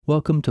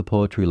Welcome to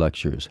Poetry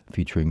Lectures,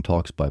 featuring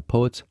talks by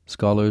poets,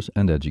 scholars,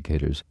 and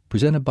educators,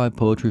 presented by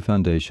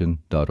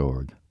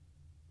poetryfoundation.org.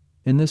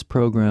 In this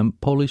program,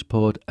 Polish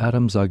poet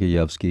Adam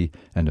Zagajewski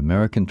and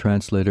American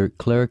translator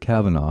Clare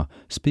Cavanaugh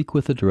speak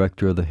with the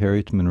director of the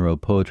Harriet Monroe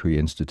Poetry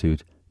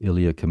Institute,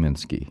 Ilya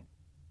Kaminsky.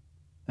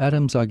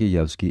 Adam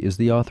Zagajewski is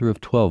the author of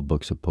 12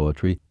 books of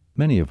poetry,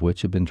 many of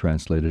which have been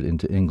translated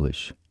into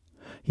English.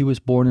 He was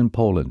born in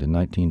Poland in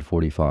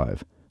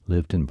 1945,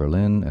 lived in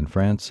Berlin and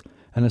France,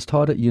 and has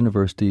taught at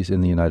universities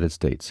in the United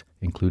States,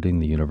 including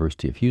the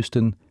University of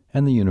Houston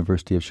and the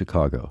University of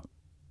Chicago.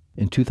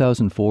 In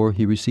 2004,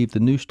 he received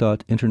the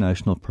Neustadt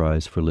International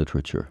Prize for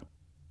Literature.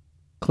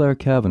 Clare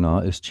Cavanaugh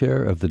is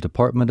chair of the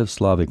Department of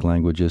Slavic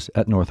Languages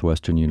at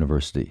Northwestern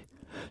University.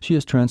 She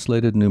has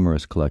translated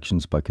numerous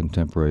collections by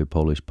contemporary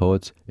Polish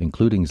poets,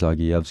 including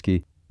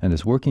Zagajewski, and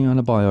is working on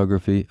a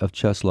biography of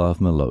Czesław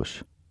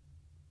Miłosz.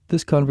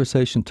 This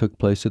conversation took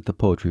place at the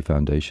Poetry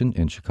Foundation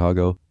in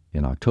Chicago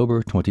in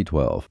October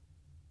 2012.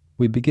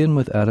 We begin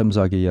with Adam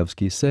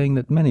Zagajewski saying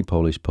that many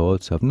Polish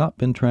poets have not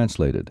been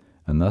translated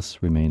and thus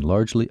remain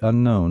largely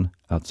unknown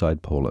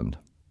outside Poland.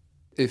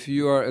 If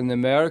you are an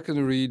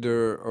American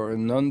reader or a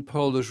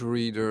non-Polish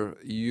reader,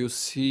 you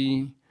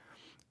see,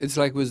 it's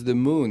like with the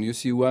moon, you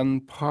see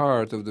one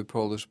part of the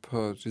Polish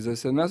poetry.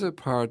 There's another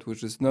part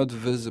which is not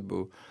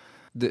visible.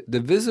 The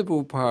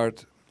visible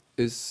part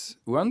is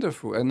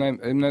wonderful, and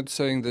I'm not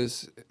saying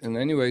this in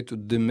any way to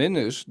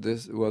diminish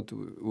this what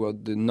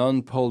the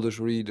non-Polish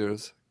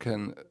readers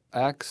can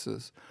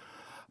access.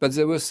 But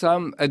there were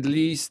some, at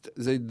least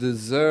they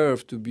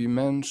deserve to be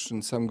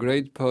mentioned, some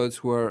great poets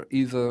who are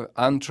either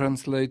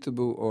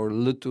untranslatable or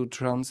little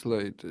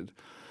translated.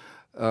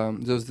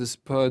 There's this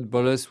poet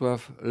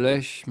Bolesław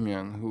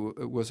Leśmian, who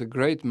was a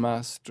great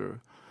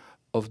master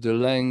of the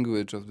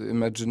language, of the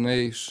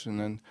imagination,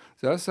 and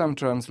there are some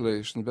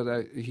translations,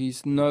 but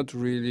he's not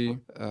really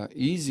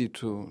easy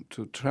to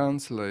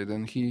translate,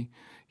 and he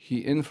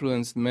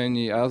influenced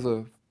many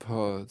other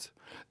poets.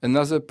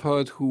 Another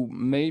poet who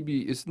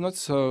maybe is not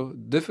so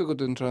difficult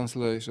in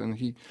translation,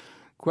 he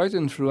quite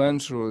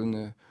influential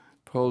in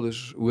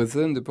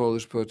within the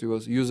Polish poetry,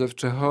 was Józef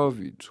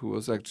Czechowicz, who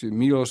was actually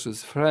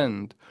Miłosz's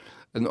friend,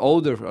 a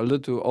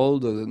little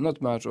older,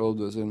 not much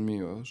older than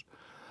Miłosz,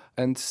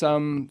 and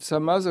some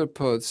other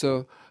poets.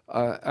 So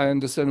I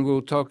understand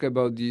we'll talk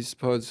about these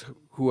poets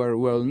who are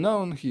well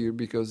known here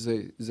because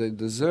they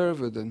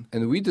deserve it,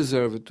 and we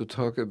deserve it to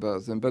talk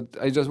about them. But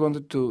I just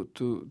wanted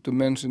to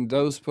mention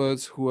those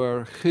poets who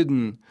are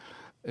hidden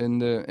in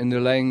the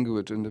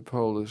language, in the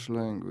Polish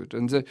language.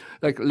 And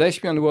like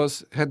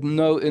Leśmian had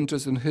no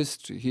interest in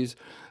history. He's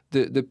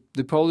the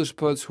Polish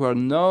poets who are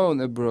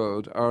known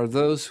abroad are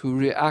those who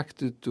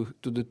reacted to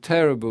the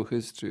terrible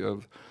history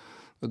of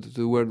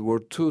the World War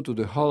II, to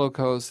the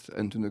Holocaust,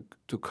 and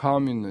to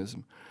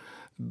communism.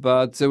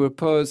 But there were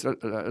poets.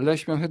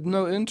 Leśmian had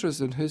no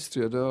interest in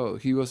history at all.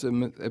 He was a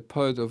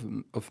poet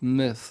of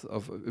myth,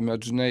 of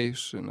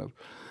imagination, of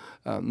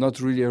not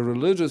really a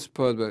religious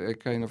poet, but a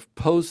kind of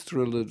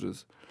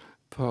post-religious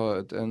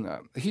poet. And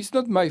he's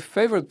not my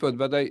favorite poet,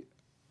 but I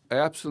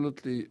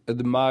absolutely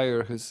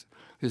admire his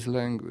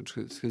language,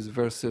 his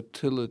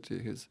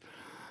versatility,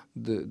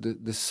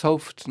 the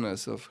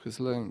softness of his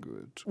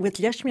language. With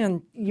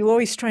Leśmian, you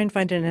always try and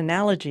find an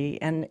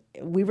analogy, and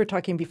we were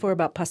talking before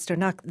about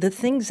Pasternak. The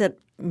things that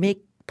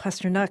make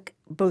Pasternak,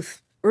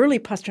 both early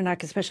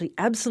Pasternak especially,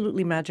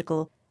 absolutely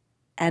magical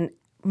and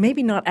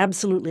maybe not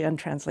absolutely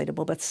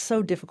untranslatable, but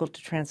so difficult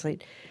to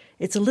translate.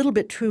 It's a little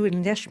bit true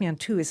in Leśmian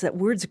too, is that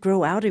words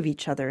grow out of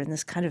each other in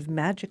this kind of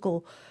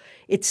magical...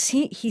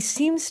 He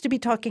seems to be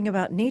talking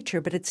about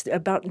nature, but it's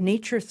about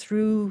nature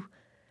through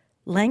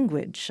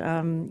language.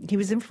 He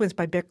was influenced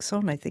by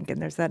Bergson, I think,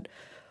 and there's that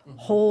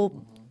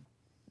whole...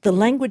 The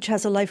language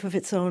has a life of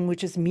its own,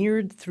 which is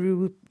mirrored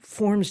through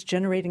forms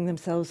generating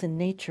themselves in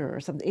nature or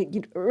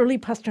something. Early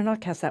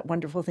Pasternak has that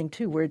wonderful thing,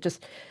 too, where it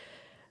just...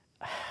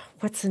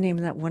 What's the name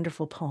of that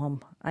wonderful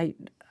poem?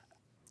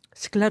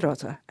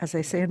 Sklerota, as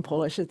they say in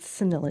Polish. It's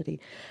senility.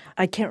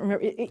 I can't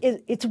remember.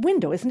 It's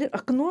window, isn't it?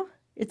 Okno?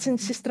 It's in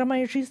Sistra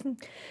Moja Жизнь.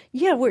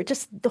 Yeah, where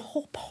just the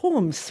whole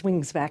poem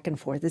swings back and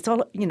forth. It's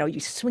all, you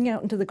swing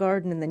out into the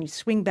garden and then you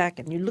swing back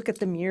and you look at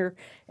the mirror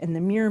and the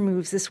mirror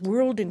moves. This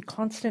world in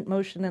constant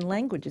motion and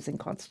language is in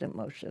constant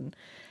motion.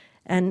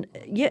 And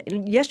yeah,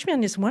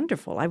 Leśmian is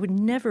wonderful. I would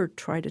never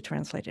try to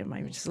translate him.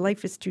 His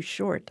life is too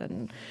short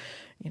and,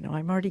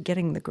 I'm already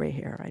getting the gray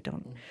hair. I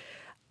don't.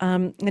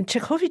 And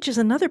Czechowicz is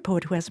another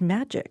poet who has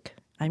magic.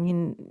 I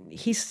mean,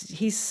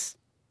 he's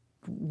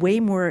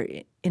way more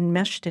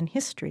enmeshed in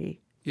history.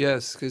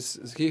 Yes,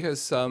 because he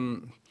has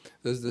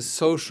there's the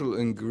social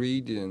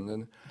ingredient,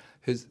 and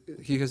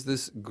he has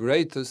this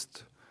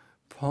greatest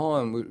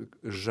poem,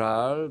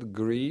 Żal,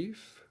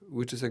 Grief,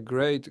 which is a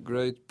great,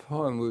 great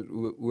poem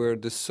where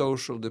the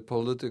social, the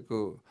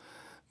political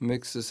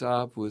mixes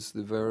up with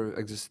the very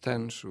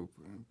existential,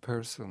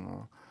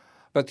 personal.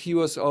 But he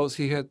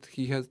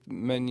has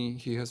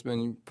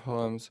many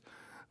poems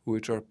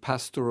which are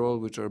pastoral,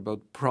 which are about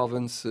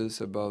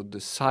provinces, about the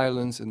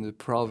silence in the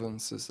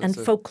provinces. And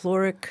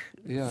folkloric,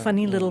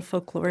 funny yeah. little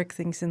folkloric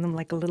things in them,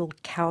 like a little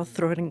cow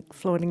floating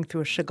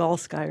through a Chagall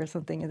sky or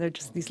something. And they're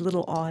just these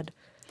little odd.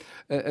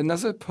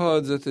 Another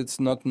poet that it's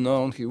not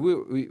known here,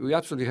 we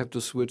absolutely have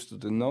to switch to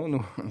the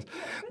known ones,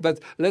 but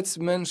let's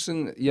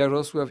mention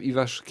Jarosław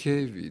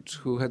Iwaszkiewicz,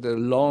 who had a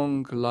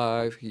long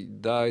life. He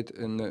died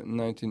in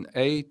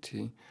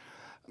 1980.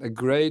 A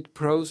great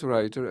prose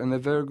writer and a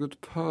very good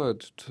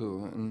poet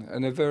too,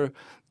 and that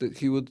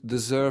he would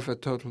deserve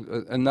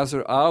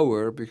another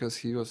hour because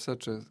he was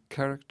such a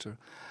character.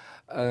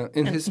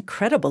 His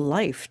incredible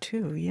life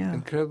too, yeah.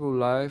 Incredible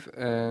life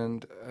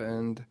and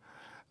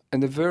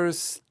a very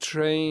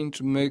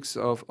strange mix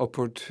of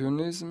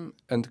opportunism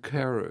and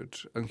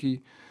courage.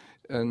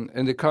 And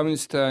in the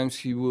communist times,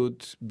 he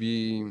would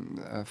be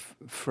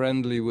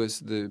friendly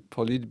with the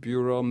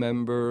Politburo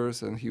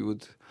members, and he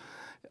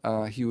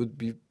would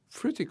be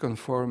pretty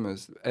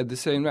conformist at the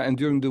same time. And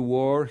during the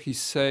war, he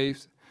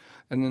saved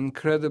an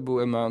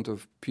incredible amount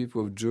of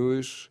people, of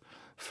Jewish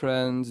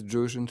friends,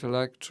 Jewish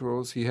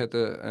intellectuals. He had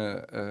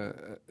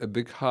a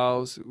big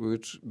house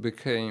which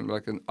became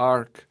like an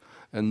ark,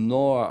 a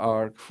Noah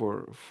ark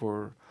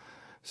for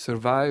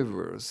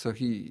survivors. So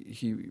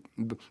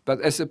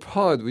but as a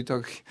poet, we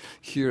talk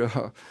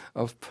here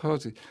of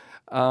poetry.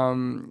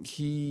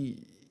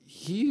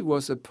 He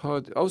was a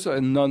poet, also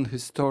a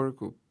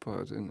non-historical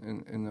poet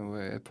in a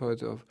way, a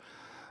poet of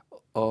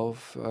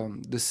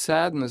the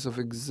sadness of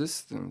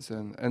existence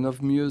and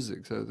of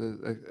music. So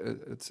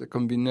it's a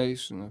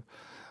combination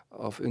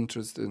of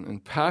interest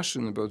and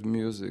passion about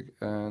music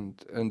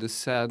and the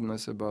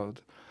sadness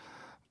about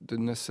the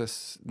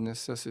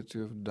necessity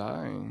of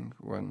dying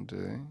one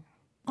day.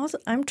 Also,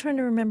 I'm trying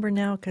to remember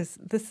now, because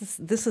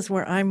this is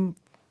where I'm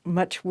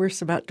much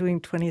worse about doing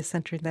 20th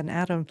century than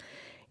Adam,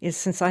 is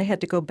since I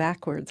had to go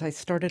backwards. I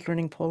started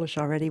learning Polish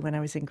already when I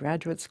was in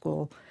graduate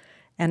school,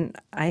 and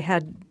I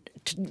had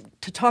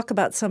to talk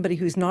about somebody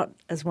who's not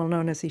as well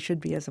known as he should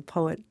be as a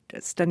poet,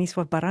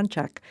 Stanisław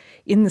Baranczak,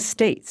 in the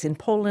States, in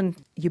Poland,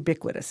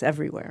 ubiquitous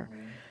everywhere,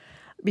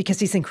 because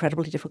he's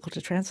incredibly difficult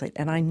to translate.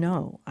 And I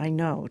know,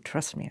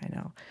 trust me, I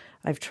know.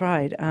 I've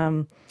tried.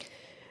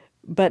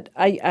 But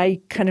I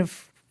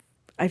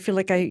feel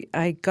like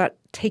I got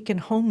taken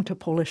home to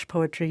Polish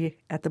poetry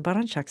at the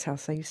Baranczak's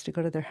house. I used to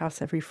go to their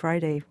house every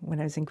Friday when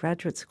I was in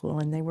graduate school,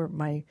 and they were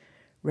my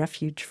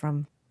refuge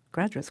from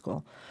graduate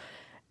school.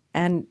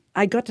 And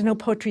I got to know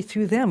poetry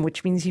through them,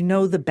 which means you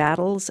know the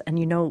battles, and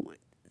you know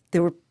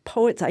there were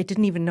poets I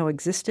didn't even know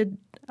existed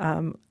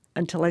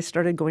until I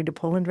started going to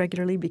Poland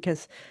regularly,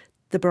 because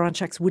the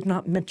Baranczaks would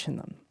not mention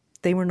them.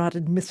 They were not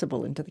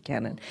admissible into the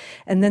canon.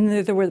 And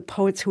then there were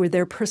poets who were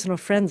their personal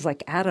friends,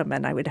 like Adam,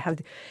 and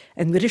Ryszard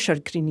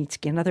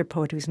Krynicki, another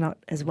poet who's not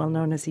as well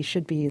known as he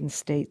should be in the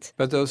States.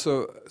 But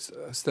also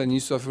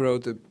Stanisław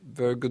wrote a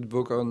very good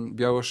book on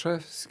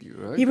Białoszewski,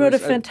 right? He wrote a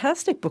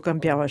fantastic book on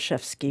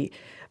Białoszewski.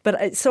 But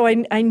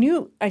I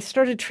knew I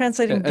started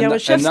translating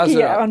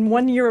Białoszewski on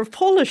 1 year of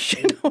Polish.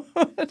 You know?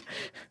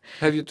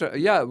 Have you tried?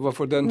 Yeah, well,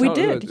 for then we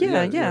did.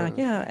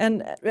 Yeah.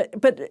 And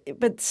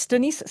but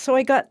Stanisław. So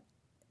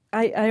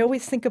I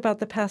always think about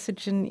the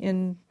passage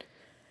in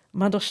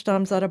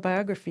Mandelstam's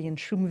autobiography in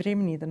Szum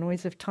Времени, The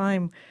Noise of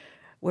Time,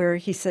 where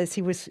he says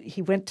he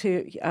went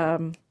to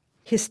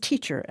his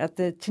teacher at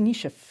the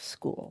Tynishev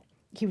school.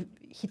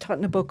 He taught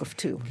Nabokov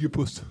too.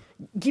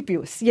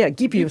 Gippius. Yeah.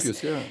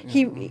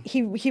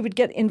 He would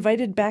get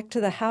invited back to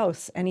the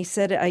house, and he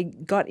said, I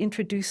got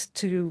introduced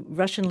to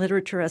Russian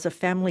literature as a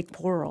family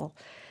quarrel.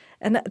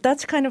 And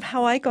that's kind of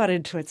how I got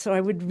into it. So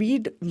I would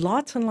read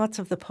lots and lots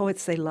of the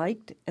poets they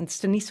liked, and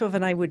Stanisław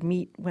and I would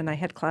meet when I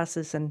had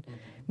classes and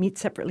meet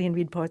separately and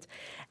read poets.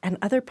 And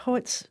other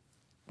poets,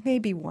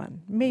 maybe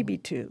one, maybe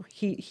two.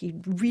 He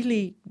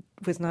really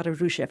was not a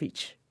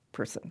Ruszewicz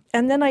person.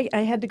 And then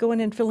I had to go in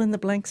and fill in the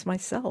blanks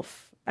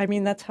myself. I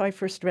mean, that's how I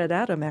first read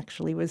Adam,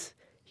 actually,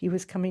 he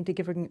was coming to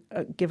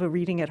give a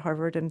reading at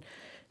Harvard, and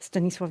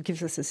Stanisław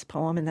gives us his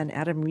poem, and then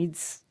Adam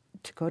reads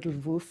to go to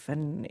Lwów,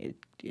 and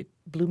it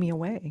blew me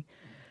away.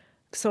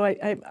 So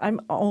I'm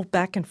all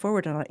back and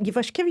forward on it.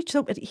 Iwaszkiewicz,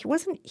 though, but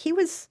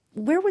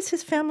where was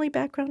his family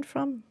background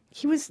from?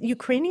 He was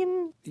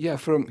Ukrainian? Yeah,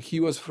 he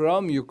was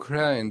from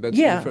Ukraine, but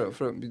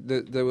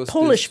there was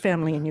Polish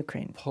family in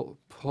Ukraine.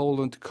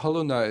 Poland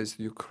colonized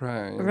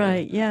Ukraine.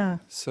 Right, yeah.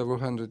 Several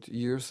hundred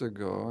years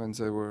ago, and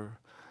they were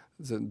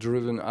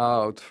driven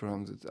out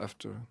from it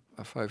after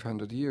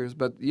 500 years.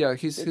 But yeah,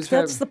 his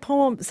that's the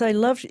poems I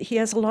love. He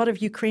has a lot of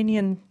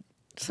Ukrainian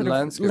sort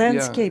of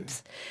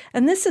landscapes. Yeah.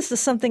 And this is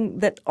something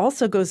that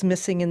also goes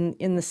missing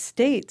in the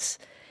States,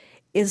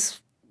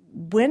 is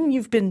when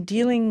you've been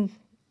dealing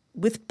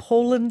with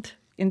Poland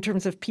in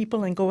terms of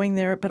people and going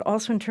there, but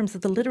also in terms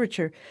of the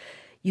literature,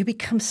 you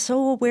become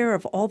so aware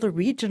of all the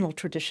regional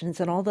traditions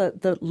and all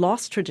the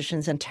lost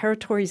traditions and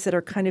territories that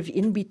are kind of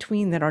in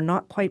between that are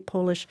not quite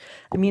Polish.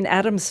 I mean,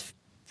 Adam's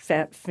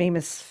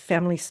famous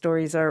family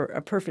stories are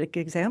a perfect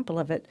example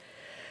of it.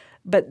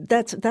 But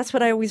that's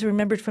what I always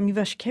remembered from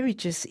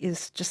Iwaszkiewicz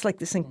is just like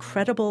this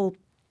incredible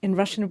in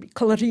Russian would be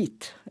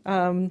kolorit,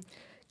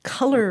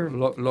 color,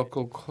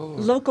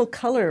 local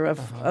color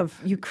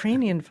of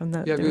Ukrainian from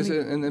the because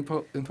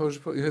in Polish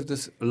you have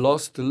this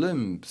lost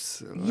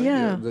limbs,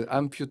 the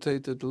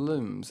amputated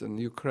limbs, and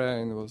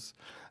Ukraine was,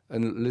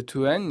 and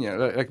Lithuania,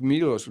 like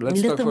Milos.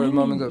 Let's talk for a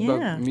moment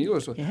about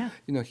Milos. Yeah.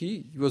 He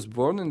was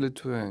born in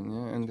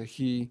Lithuania, and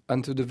he,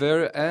 until the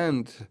very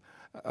end,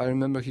 I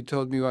remember he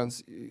told me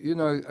once,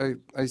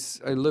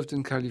 I lived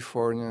in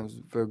California, it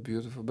was very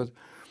beautiful, but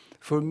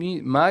for me,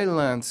 my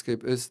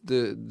landscape is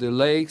the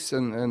lakes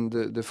and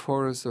the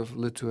forests of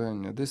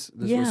Lithuania. This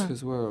was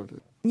his world.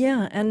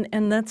 Yeah,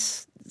 and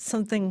that's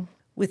something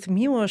with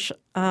Miłosz.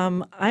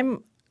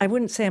 I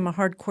wouldn't say I'm a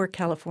hardcore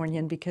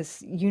Californian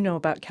because you know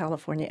about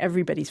California.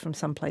 Everybody's from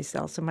someplace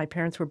else. And my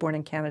parents were born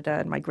in Canada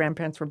and my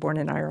grandparents were born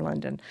in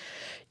Ireland. And,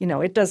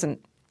 it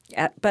doesn't.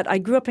 But I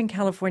grew up in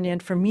California,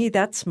 and for me,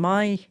 that's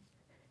my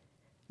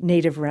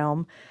native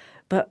realm.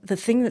 But the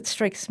thing that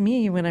strikes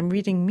me when I'm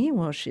reading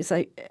Miłosz is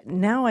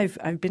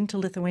I've been to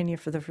Lithuania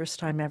for the first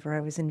time ever.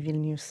 I was in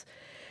Vilnius,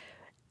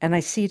 and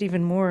I see it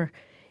even more,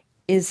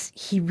 is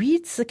he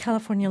reads the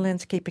California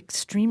landscape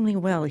extremely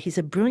well. He's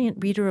a brilliant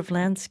reader of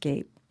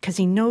landscape because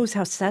he knows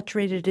how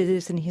saturated it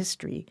is in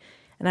history.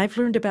 And I've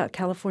learned about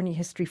California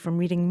history from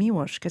reading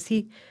Miłosz because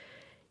he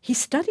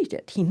studied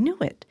it. He knew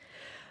it.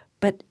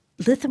 But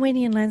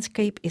Lithuanian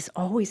landscape is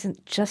always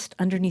just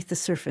underneath the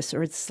surface,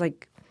 or it's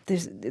like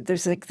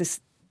there's like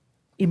this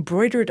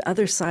embroidered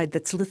other side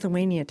that's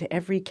Lithuania to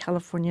every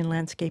Californian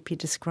landscape he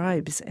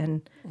describes,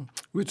 and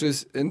which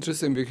is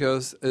interesting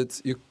because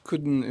you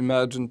couldn't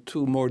imagine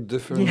two more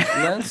different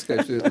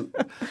landscapes.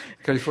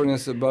 California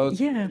is about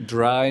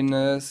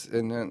dryness,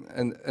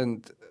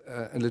 and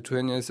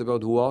Lithuania is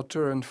about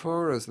water and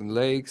forests and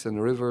lakes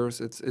and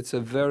rivers. It's a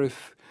very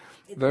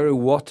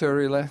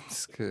watery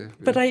landscape.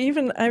 But I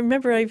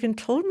remember I even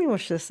told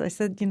Miłosz this. I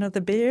said, the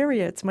Bay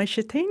Area, it's my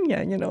Szytania,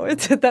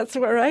 that's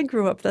where I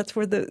grew up. That's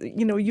where the,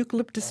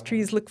 eucalyptus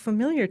trees look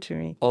familiar to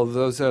me.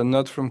 Although they're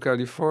not from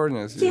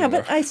California.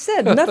 But I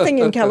said nothing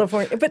in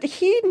California. But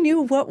he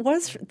knew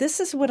this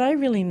is what I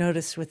really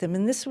noticed with him.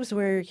 And this was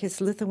where his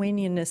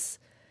Lithuanianness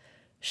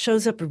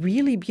shows up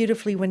really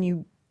beautifully when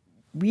you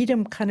read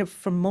him kind of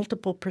from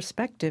multiple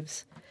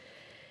perspectives,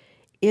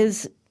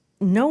 is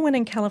no one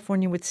in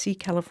California would see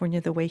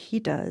California the way he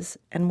does.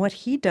 And what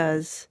he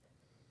does,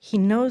 he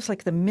knows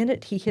like the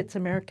minute he hits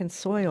American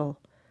soil,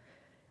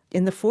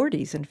 in the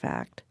 40s, in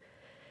fact,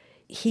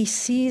 he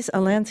sees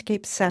a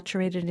landscape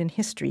saturated in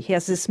history. He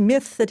has this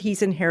myth that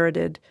he's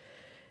inherited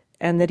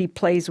and that he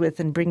plays with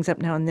and brings up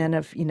now and then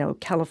of,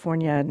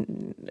 California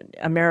and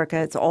America,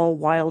 it's all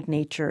wild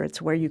nature.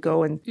 It's where you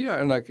go and... Yeah,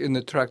 and like in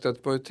the Traktat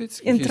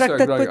Poetycki, he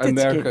said like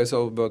America is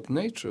all about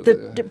nature.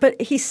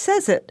 But he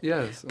says it.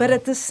 Yes. But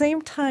at the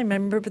same time, I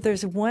remember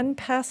there's one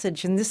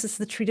passage, and this is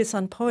the treatise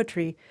on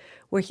poetry,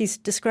 where he's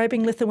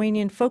describing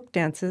Lithuanian folk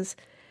dances,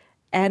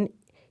 and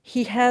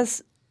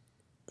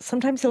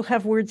sometimes he'll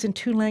have words in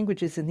 2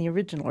 languages in the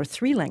original, or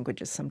 3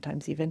 languages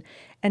sometimes even,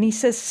 and he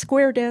says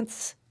square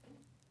dance...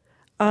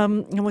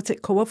 what's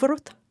it,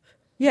 kołovrot?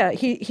 Yeah,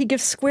 he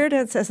gives square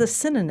dance as a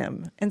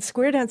synonym, and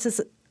square dance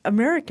is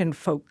American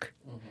folk.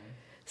 Mm-hmm.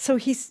 So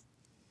he's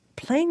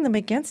playing them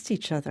against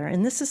each other,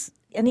 and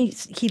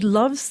he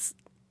loves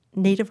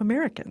Native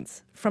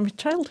Americans from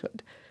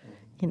childhood.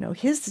 Mm-hmm.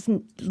 His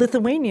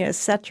Lithuania is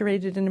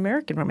saturated in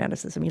American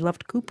romanticism. He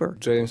loved Cooper.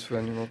 James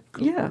Fenimore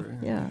Cooper.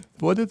 Yeah.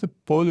 What is the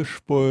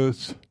Polish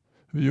poet's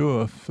view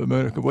of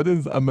America? What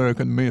is the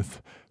American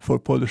myth for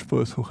Polish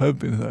poets who have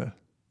been there?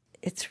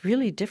 It's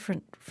really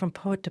different from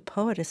poet to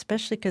poet,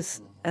 especially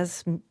because,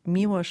 as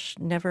Miłosz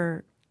never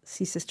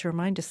ceases to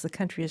remind us, the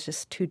country is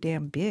just too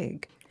damn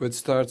big. It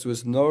starts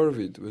with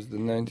Norwid, with the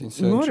 19th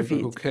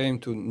century, who came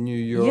to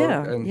New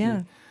York,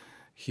 and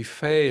he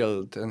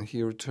failed, and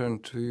he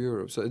returned to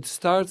Europe. So it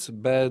starts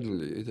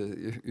badly,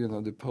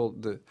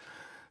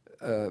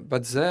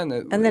 but then...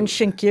 and then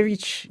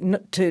Sienkiewicz,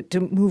 to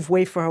move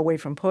way far away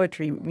from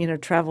poetry,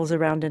 travels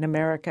around in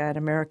America, and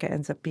America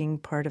ends up being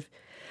part of...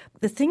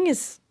 The thing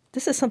is...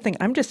 This is something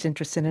I'm just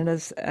interested in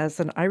as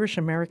an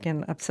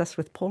Irish-American obsessed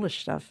with Polish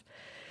stuff.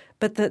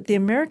 But the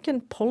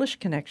American-Polish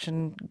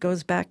connection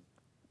goes back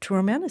to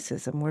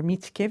Romanticism, where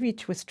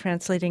Mickiewicz was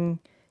translating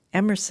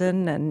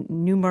Emerson and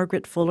knew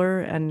Margaret Fuller.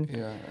 And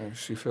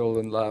she fell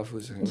in love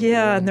with him.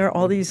 Yeah, and there are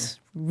all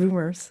these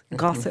rumors,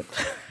 gossip.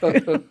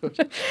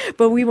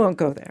 But we won't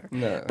go there.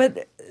 No.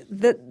 But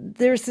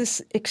there's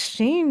this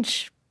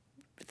exchange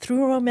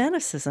through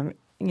Romanticism,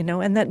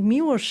 and that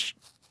Miłosz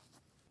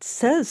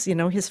says,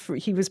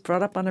 he was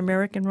brought up on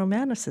American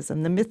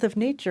Romanticism, the myth of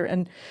nature,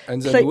 and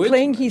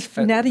playing his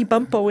Natty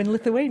Bumpo in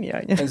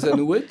Lithuania. And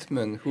then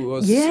Whitman, who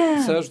was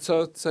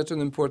such an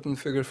important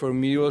figure for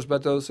Miłosz,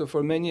 but also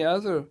for many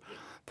other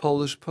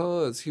Polish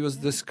poets. He was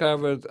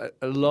discovered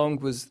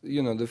along with,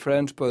 the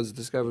French poets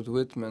discovered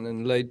Whitman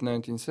in late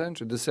 19th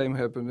century. The same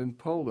happened in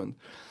Poland.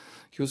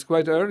 He was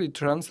quite early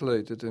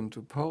translated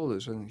into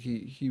Polish, and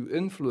he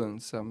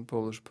influenced some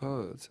Polish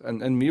poets.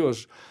 And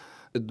Miłosz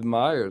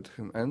admired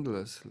him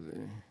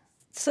endlessly.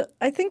 So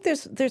I think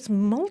there's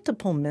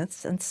multiple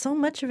myths, and so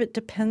much of it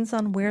depends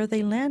on where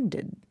they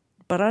landed.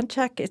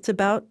 Baranchak, it's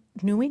about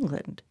New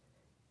England.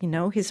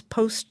 His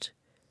post,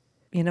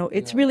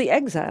 it's really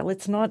exile.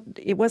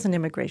 It wasn't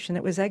immigration,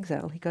 it was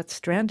exile. He got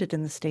stranded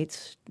in the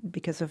States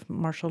because of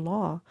martial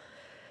law.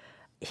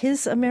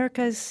 His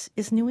America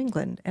is New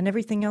England, and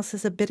everything else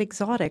is a bit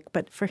exotic.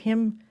 But for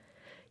him,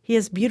 he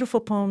has beautiful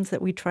poems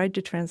that we tried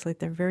to translate.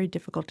 They're very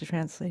difficult to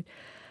translate.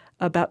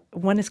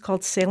 One is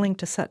called Sailing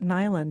to Sutton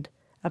Island,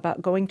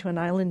 about going to an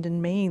island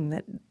in Maine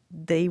that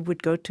they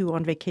would go to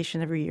on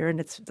vacation every year,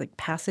 and it's like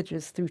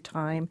passages through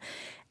time.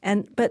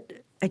 But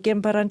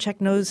again,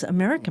 Baranchak knows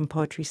American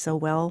poetry so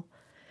well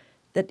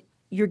that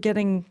you're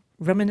getting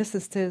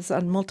reminiscences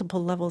on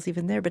multiple levels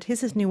even there. But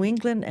his is New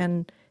England,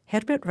 and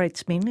Herbert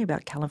writes mainly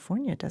about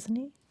California, doesn't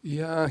he?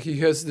 Yeah, he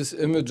has these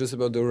images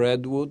about the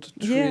redwood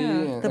tree.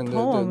 Yeah, the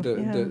poem.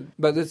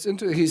 But it's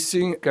interesting. He's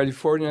seeing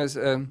California as,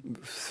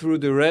 through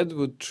the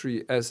redwood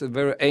tree as a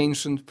very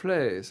ancient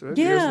place, right?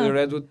 Yeah. Because the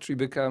redwood tree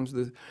becomes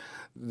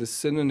the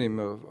synonym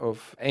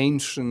of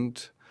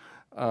ancient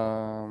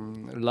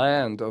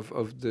land,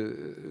 of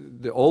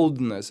the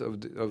oldness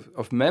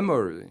of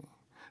memory.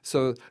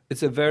 So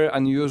it's a very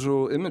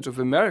unusual image of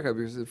America,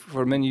 because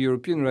for many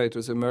European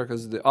writers, America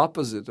is the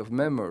opposite of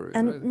memory.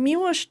 And right?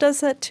 Miłosz does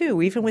that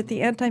too, even with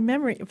the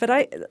anti-memory. But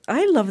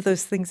I love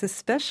those things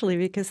especially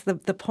because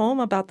the poem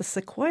about the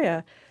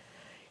sequoia,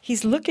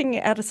 he's looking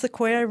at a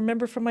sequoia I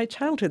remember from my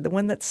childhood, the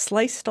one that's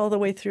sliced all the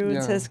way through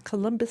and says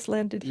Columbus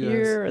landed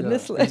here and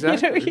this land.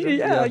 Exactly.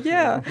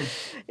 Yeah.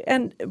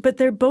 But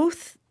they're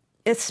both,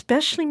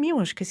 especially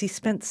Miłosz, because he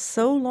spent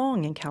so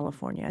long in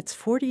California. It's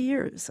 40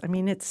 years. I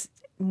mean, it's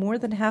more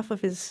than half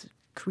of his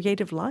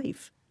creative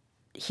life.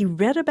 He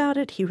read about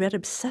it. He read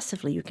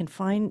obsessively. You can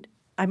find,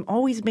 I'm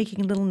always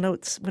making little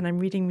notes when I'm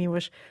reading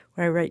Miłosz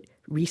where I write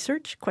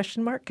research, ?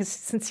 Because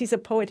since he's a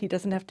poet, he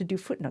doesn't have to do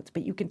footnotes.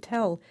 But you can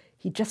tell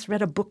he just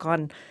read a book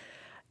on,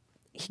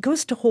 he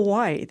goes to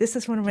Hawaii. This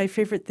is one of my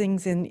favorite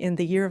things in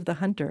The Year of the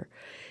Hunter.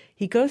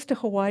 He goes to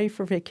Hawaii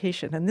for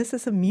vacation, and this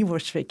is a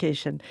Miłosz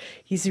vacation.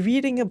 He's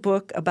reading a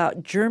book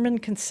about German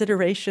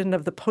consideration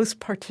of the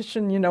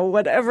post-partition,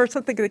 whatever,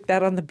 something like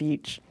that on the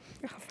beach.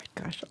 Oh,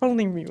 my gosh,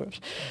 only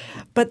Miłosz.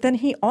 But then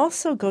he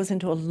also goes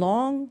into a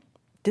long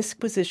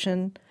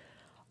disquisition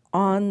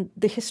on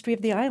the history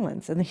of the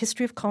islands and the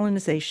history of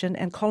colonization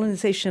and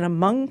colonization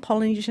among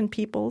Polynesian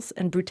peoples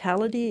and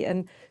brutality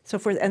and so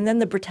forth, and then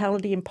the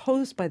brutality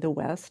imposed by the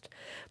West.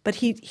 But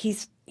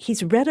he's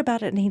read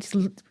about it, and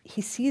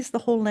he sees the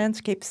whole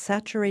landscape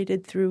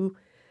saturated through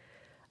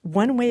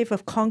one wave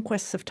of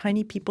conquests of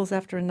tiny peoples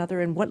after another,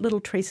 and what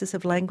little traces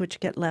of language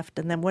get left,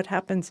 and then what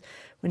happens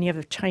when you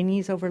have a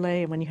Chinese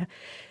overlay, and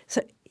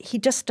so he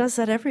just does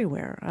that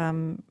everywhere,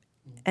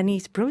 and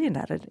he's brilliant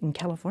at it in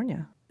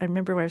California. I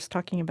remember I was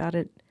talking about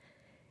it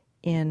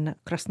in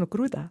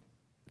Krasnogruda,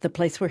 the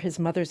place where his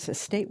mother's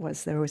estate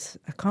was. There was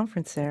a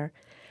conference there,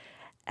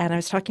 and I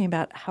was talking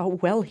about how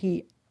well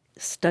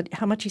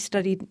how much he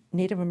studied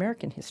Native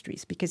American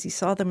histories, because he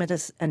saw them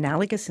as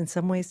analogous in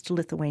some ways to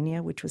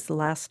Lithuania, which was the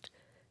last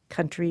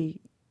country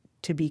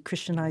to be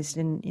Christianized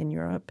in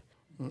Europe.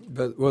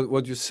 But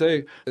what you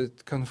say,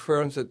 it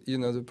confirms that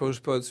the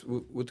Polish poets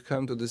would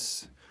come to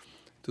this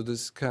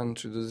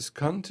country, to this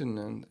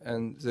continent,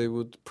 and they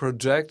would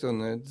project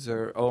on it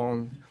their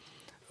own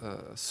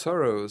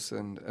sorrows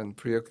and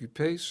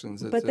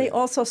preoccupations. But they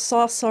also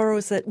saw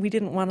sorrows that we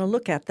didn't want to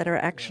look at that are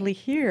actually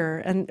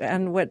here.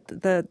 And what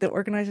the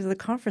organizer of the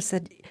conference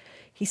said,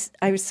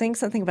 I was saying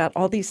something about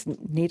all these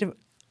Native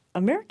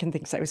American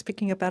things I was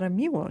picking up out of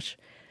Miłosz.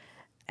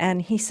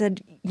 And he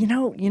said,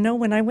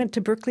 when I went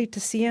to Berkeley to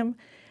see him,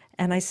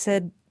 and I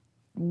said,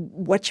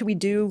 what should we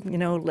do?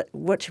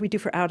 What should we do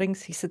for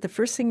outings? He said the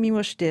first thing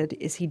Miłosz did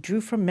is he drew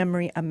from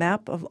memory a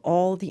map of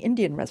all the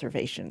Indian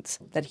reservations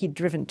that he'd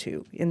driven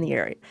to in the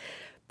area.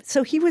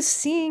 So he was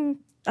seeing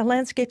a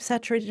landscape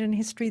saturated in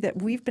history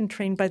that we've been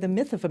trained by the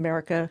myth of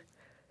America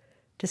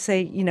to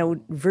say,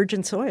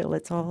 virgin soil,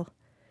 it's all.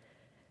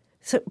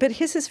 So, but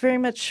his is very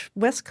much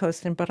West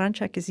Coast, and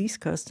Baranchak is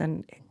East Coast,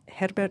 and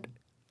Herbert,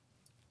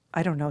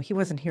 I don't know, he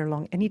wasn't here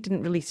long, and he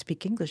didn't really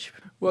speak English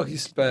he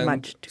spent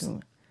much too.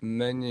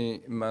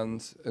 Many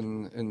months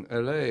in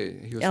L.A.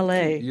 He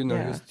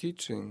was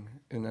teaching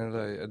in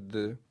L.A. at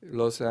the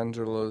Los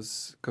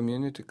Angeles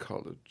Community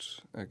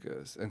College, I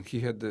guess. And he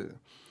had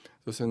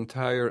this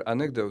entire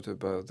anecdote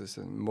about this,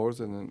 and more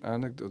than an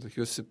anecdote. He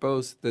was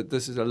supposed, that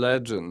this is a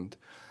legend,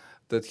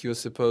 that he was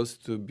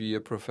supposed to be a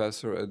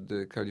professor at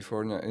the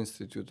California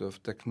Institute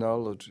of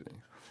Technology,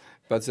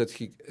 but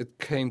that it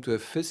came to a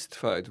fist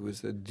fight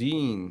with the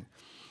dean,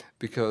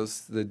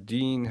 because the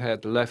dean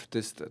had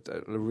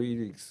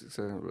really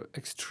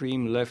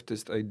extreme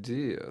leftist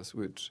ideas,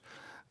 which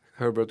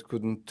Herbert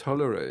couldn't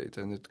tolerate,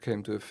 and it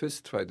came to a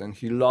fist fight, and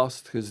he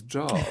lost his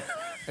job.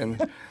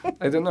 And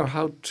I don't know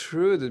how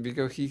true it is,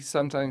 because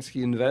sometimes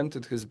he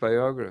invented his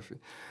biography,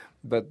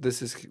 but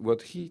this is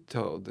what he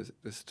told,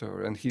 the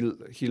story. And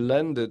he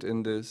landed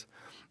in this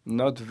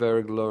not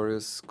very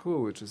glorious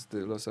school, which is the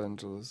Los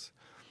Angeles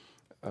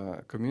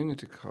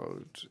community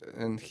college,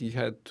 and he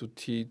had to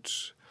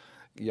teach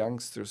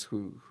youngsters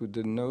who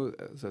didn't know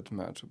that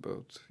much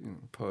about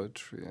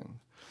poetry,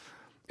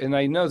 and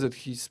I know that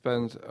he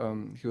spent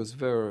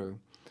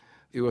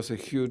it was a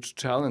huge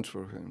challenge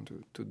for him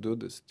to do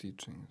this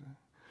teaching.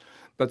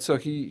 But so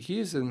he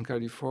is in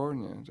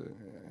California.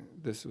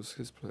 This was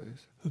his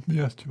place. Let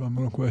me ask you one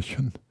more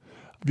question.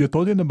 We are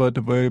talking about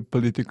a very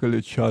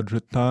politically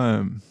charged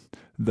time,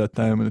 that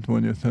time in the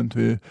 20th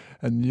century,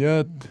 and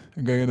yet,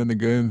 again and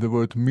again, the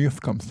word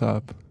myth comes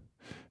up.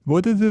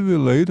 What is the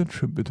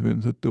relationship between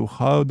the two?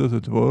 How does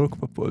it work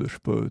for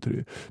Polish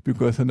poetry?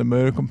 Because in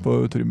American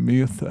poetry,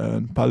 myth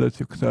and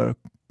politics are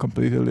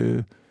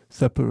completely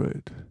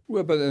separate.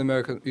 Well, but in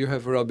America, you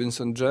have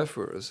Robinson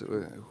Jeffers,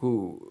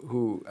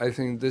 who I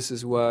think this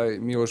is why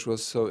Miłosz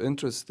was so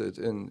interested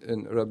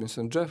in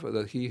Robinson Jeffers,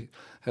 that he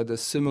had a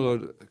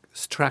similar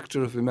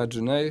structure of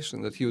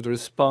imagination, that he would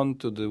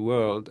respond to the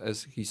world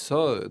as he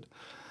saw it,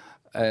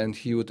 and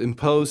he would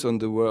impose on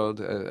the world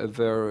a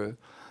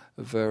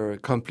very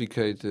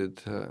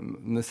complicated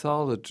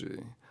mythology.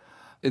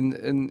 In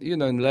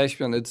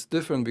Leśmian, it's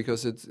different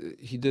because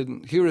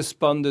he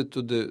responded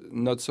to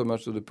not so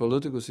much to the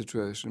political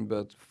situation,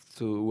 but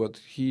to what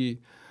he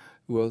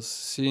was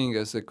seeing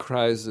as a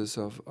crisis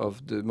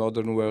of the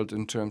modern world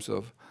in terms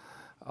of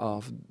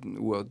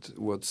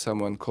what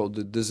someone called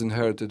the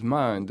disinherited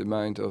mind, the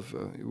mind of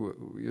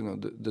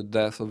the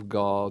death of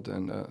God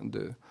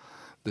and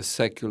the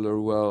secular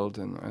world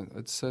and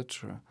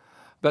etc.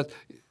 But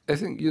I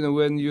think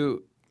when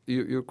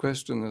your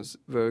question is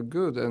very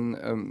good,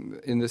 and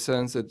in the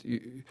sense that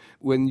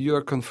when you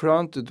are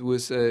confronted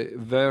with a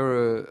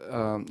very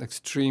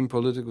extreme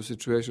political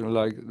situation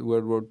like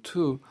World War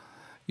II,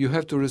 you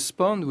have to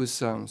respond with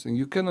something.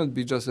 You cannot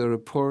be just a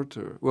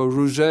reporter. Well,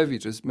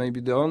 Różewicz is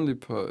maybe the only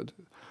poet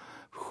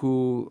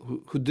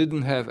who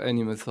didn't have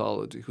any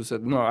mythology, who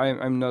said, no,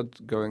 I'm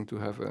not going to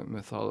have a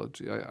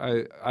mythology.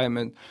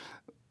 I'm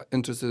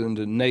interested in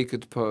the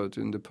naked poet,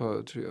 in the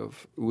poetry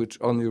of which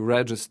only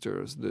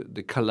registers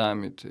the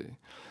calamity.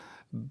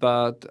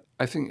 But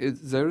I think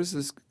there is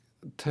this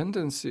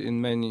tendency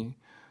in many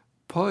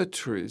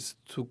poetries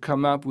to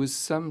come up with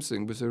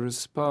something, with a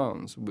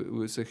response,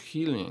 with a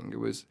healing,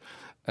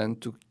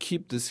 and to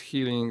keep this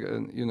healing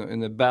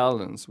in a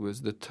balance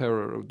with the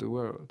terror of the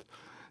world.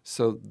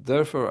 So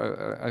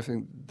therefore, I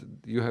think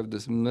you have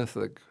this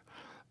mythic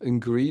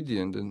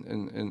ingredient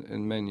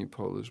in many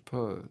Polish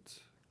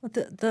poets. Well,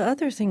 the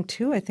other thing,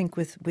 too, I think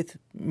with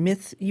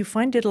myth, you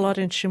find it a lot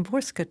in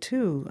Szymborska,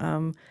 too,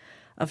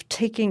 of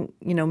taking,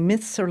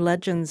 myths or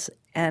legends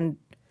and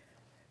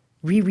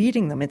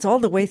rereading them. It's all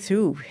the way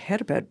through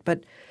Herbert,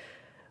 but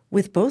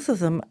with both of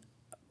them,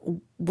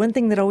 one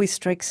thing that always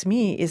strikes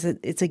me is that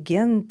it's,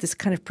 again, this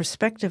kind of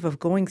perspective of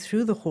going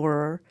through the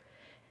horror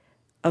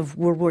of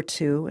World War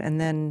II, and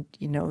then,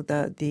 one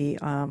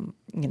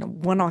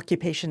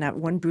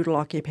brutal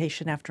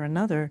occupation after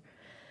another,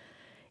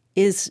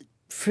 is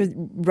for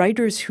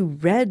writers who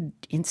read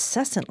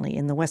incessantly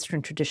in the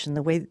Western tradition,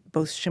 the way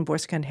both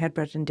Szymborska and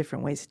Herbert in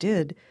different ways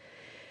did,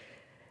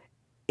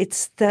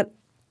 it's that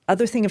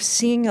other thing of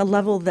seeing a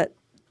level that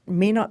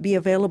may not be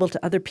available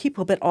to other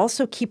people, but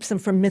also keeps them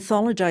from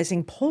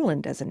mythologizing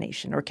Poland as a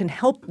nation, or can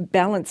help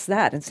balance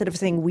that. Instead of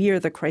saying we are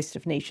the Christ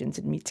of nations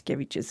in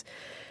Mickiewicz's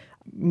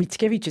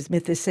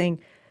myth, is saying,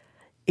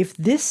 if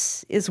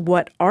this is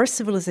what our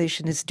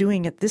civilization is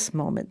doing at this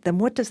moment, then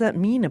what does that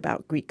mean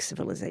about Greek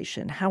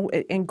civilization? How,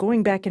 and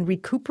going back and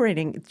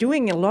recuperating,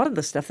 doing a lot of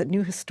the stuff that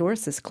new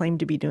historicists claim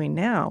to be doing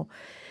now,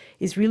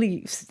 is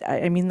really,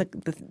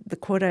 the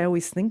quote I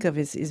always think of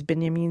is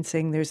Benjamin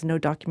saying there's no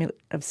document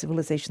of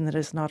civilization that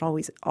is not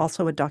always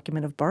also a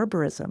document of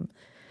barbarism.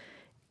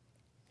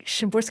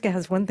 Szymborska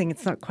has one thing,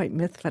 it's not quite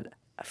myth, but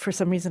for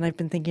some reason I've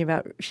been thinking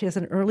about, she has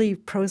an early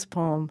prose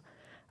poem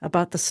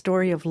about the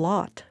story of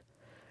Lot.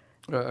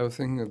 I was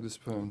thinking of this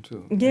poem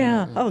too.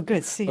 Yeah. Oh,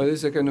 good. See, well,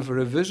 it's a kind of a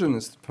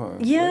revisionist poem.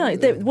 Yeah.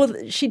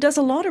 Right? She does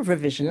a lot of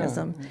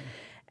revisionism,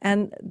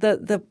 and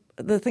the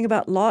thing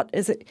about Lot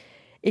is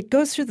it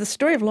goes through the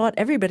story of Lot.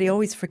 Everybody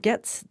always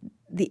forgets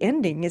the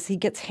ending is he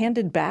gets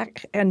handed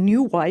back a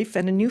new wife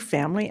and a new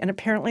family, and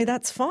apparently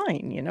that's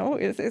fine,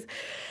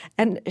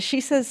 And she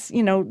says,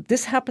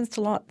 this happens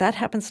to Lot, that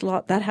happens to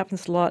Lot, that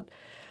happens to Lot.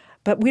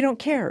 But we don't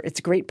care. It's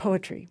great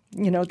poetry.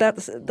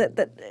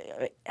 That.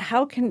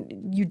 How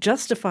can you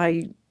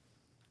justify,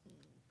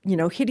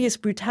 hideous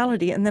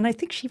brutality? And then I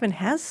think she even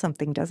has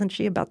something, doesn't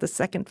she, about the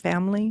second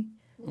family?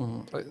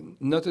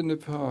 Not in the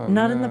poem.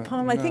 Not in the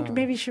poem. No. I think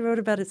maybe she wrote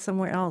about it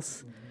somewhere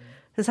else.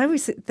 Because I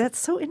always say, that's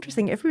so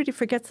interesting. Everybody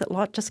forgets that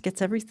Lot just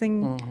gets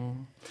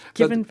everything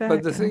given back.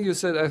 But the thing you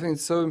said, I think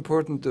it's so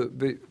important to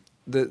be.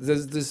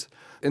 There's this.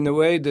 In a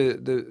way,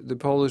 the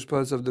Polish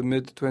poets of the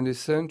mid-20th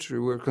century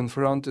were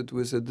confronted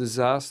with a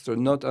disaster,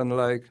 not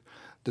unlike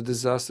the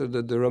disaster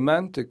that the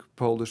Romantic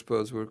Polish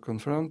poets were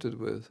confronted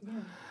with.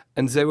 Yeah.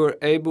 And they were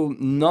able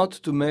not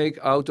to make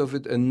out of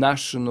it a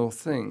national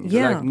thing.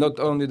 Yeah. Like not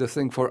only the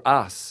thing for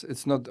us,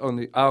 it's not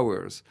only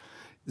ours.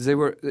 they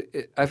were.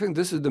 I think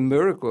this is the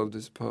miracle of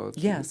this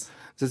poetry. Yes.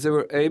 That they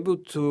were able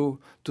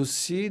to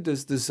see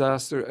this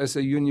disaster as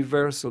a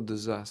universal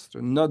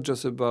disaster, not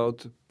just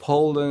about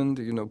Poland,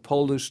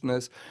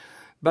 Polishness,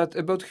 but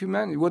about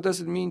humanity. What does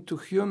it mean to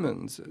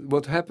humans?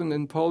 What happened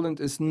in Poland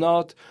is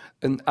not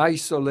an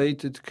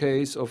isolated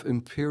case of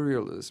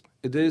imperialism.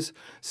 It is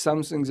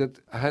something that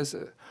has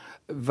a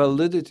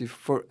validity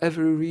for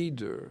every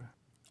reader.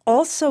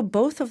 Also,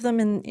 both of them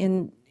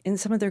in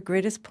some of their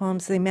greatest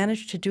poems, they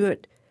managed to do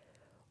it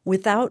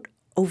without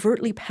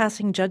overtly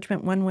passing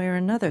judgment one way or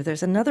another.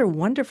 There's another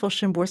wonderful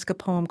Szymborska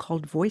poem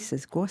called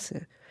Voices,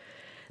 Głosy,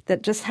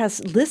 that just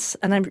has lists,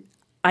 and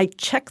I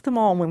checked them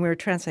all when we were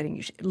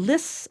translating,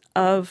 lists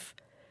of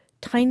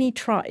tiny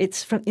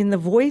it's in the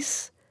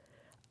voice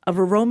of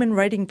a Roman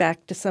writing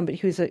back to somebody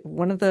who's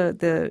one of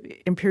the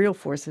imperial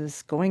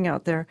forces going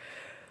out there,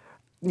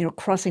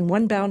 crossing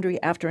one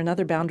boundary after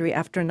another boundary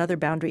after another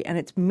boundary, and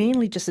it's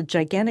mainly just a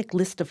gigantic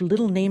list of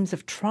little names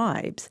of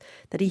tribes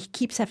that he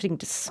keeps having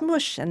to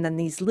smush, and then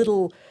these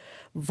little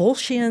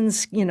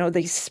Volscians,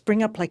 they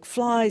spring up like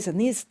flies,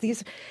 and these,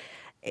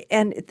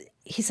 and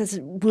he says,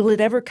 will it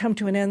ever come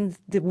to an end?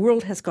 The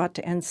world has got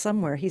to end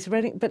somewhere. He's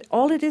writing, but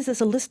all it is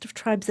a list of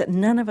tribes that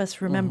none of us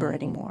remember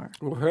anymore.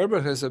 Well,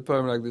 Herbert has a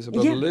poem like this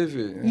about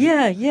Livy.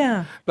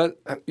 Yeah. But,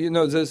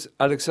 there's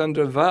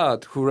Alexander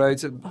Watt, who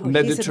writes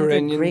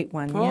Mediterranean great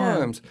one,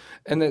 poems.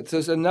 Yeah. And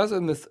there's another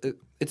myth.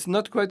 It's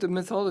not quite a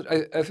mythology.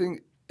 I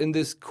think in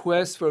this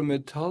quest for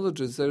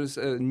mythologists, there is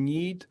a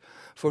need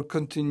for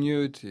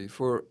continuity,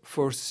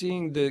 for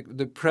seeing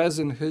the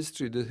present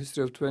history, the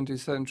history of 20th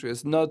century,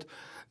 as not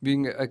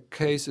being a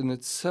case in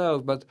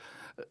itself, but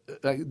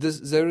like this,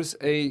 there is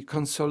a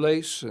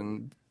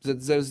consolation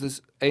that there's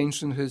this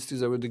ancient history.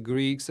 There were the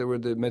Greeks, there were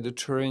the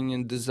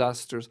Mediterranean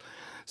disasters.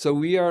 So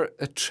we are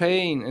a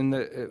chain,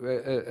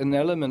 an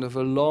element of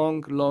a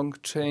long, long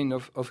chain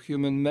of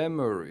human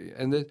memory,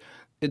 and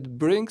it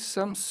brings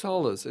some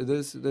solace. It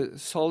is the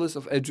solace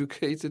of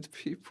educated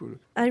people.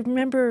 I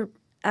remember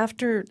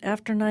after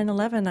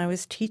 9/11, I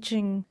was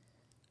teaching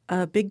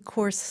a big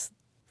course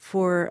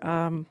for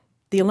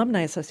the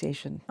Alumni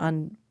Association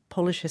on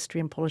Polish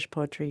history and Polish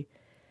poetry.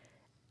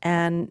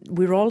 And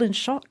we were all in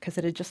shock because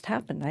it had just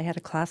happened. I had a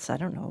class,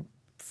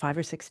 5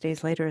 or 6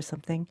 days later or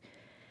something.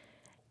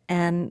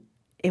 And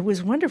it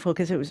was wonderful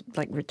because it was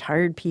like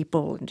retired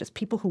people and just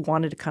people who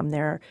wanted to come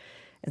there.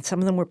 And some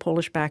of them were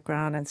Polish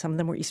background and some of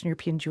them were Eastern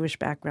European Jewish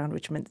background,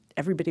 which meant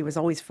everybody was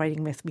always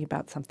fighting with me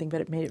about something,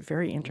 but it made it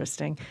very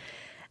interesting.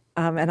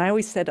 And I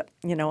always said,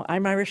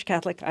 I'm Irish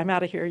Catholic. I'm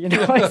out of here.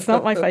 It's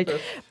not my fight.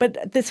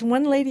 But this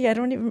one lady, I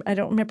don't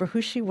remember who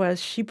she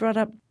was. She brought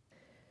up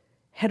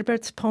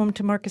Herbert's poem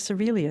to Marcus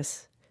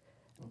Aurelius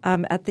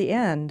at the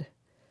end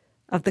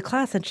of the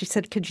class, and she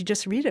said, "Could you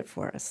just read it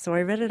for us?" So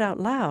I read it out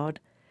loud.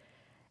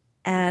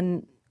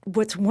 And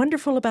what's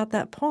wonderful about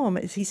that poem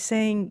is he's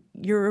saying,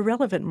 "You're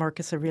irrelevant,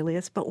 Marcus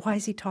Aurelius," but why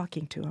is he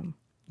talking to him?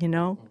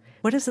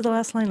 What is the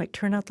last line? Like,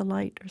 "Turn out the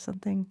light" or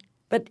something.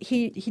 But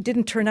he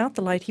didn't turn out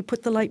the light. He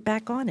put the light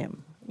back on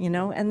him,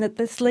 and that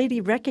this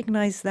lady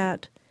recognized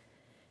that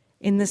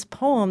in this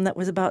poem that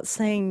was about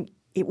saying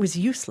it was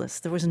useless.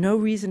 There was no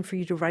reason for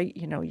you to write,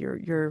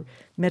 your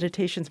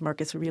meditations,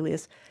 Marcus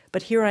Aurelius.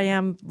 But here I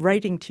am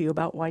writing to you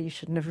about why you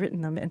shouldn't have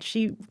written them. And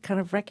she kind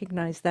of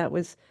recognized that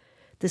was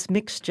this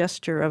mixed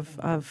gesture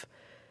of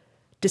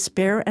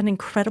despair and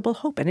incredible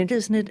hope. And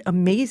isn't it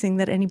amazing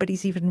that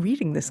anybody's even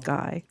reading this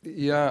guy?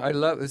 Yeah, I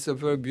love it. It's a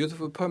very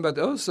beautiful poem. But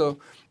also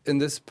in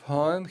this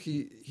poem,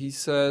 he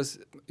says,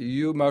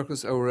 "You,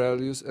 Marcus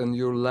Aurelius, and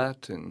your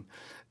Latin."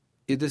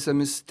 It is a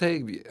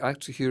mistake.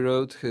 Actually, he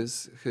wrote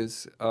his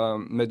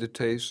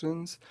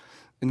meditations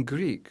in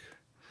Greek,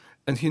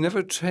 and he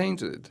never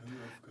changed it.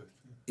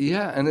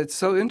 Yeah, and it's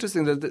so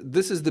interesting that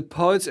this is the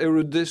poet's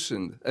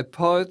erudition. A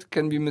poet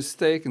can be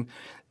mistaken.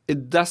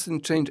 It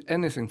doesn't change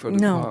anything for the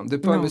poem. The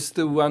poem is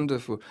still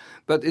wonderful,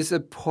 but it's a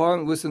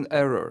poem with an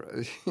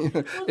error.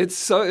 It's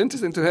so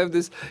interesting to have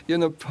this,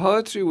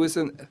 poetry with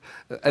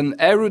an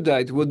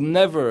erudite would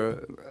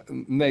never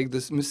make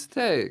this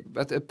mistake,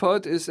 but a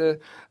poet is a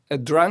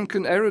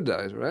drunken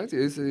erudite, right?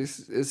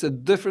 It's a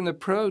different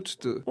approach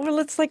to... Well,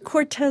 it's like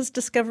Cortez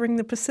discovering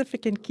the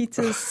Pacific in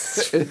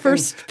Keats's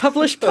first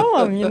published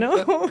poem,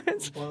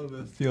 While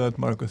we're still at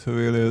Marcus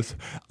Aurelius,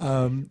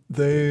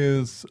 there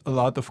is a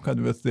lot of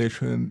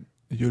conversation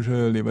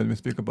usually when we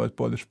speak about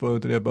Polish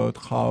poetry, about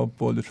how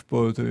Polish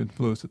poetry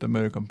influenced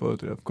American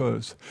poetry, of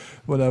course.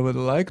 What I would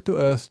like to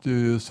ask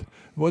you is,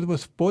 what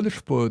was Polish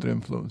poetry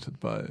influenced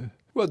by?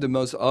 Well, the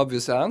most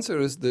obvious answer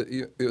is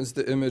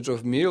the image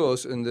of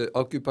Miłosz in the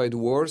occupied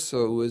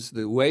Warsaw with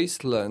the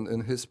wasteland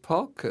in his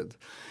pocket.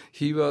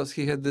 He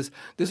had this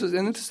was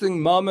an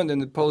interesting moment in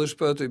the Polish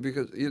poetry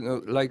because,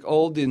 like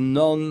all the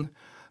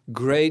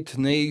non-great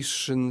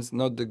nations,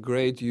 not the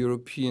great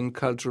European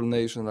cultural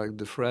nations like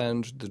the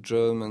French, the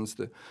Germans,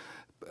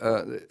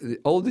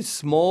 all these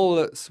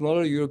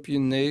smaller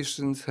European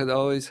nations had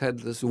always had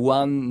this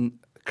one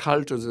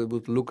culture they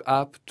would look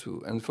up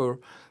to. And for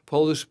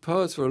Polish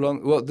poets for a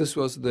long... Well, this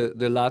was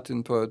the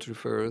Latin poetry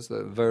first,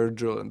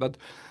 Virgil. But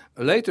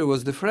later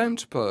was the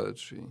French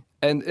poetry.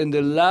 And in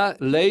the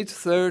late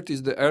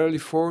 30s, the early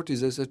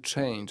 40s, there's a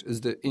change. It's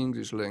the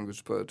English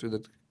language poetry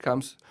that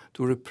comes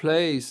to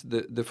replace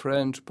the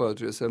French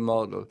poetry as a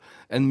model.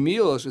 And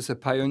Milosz is a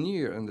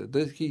pioneer in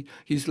that.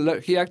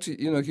 He actually,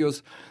 he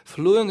was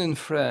fluent in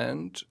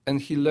French,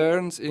 and he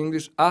learns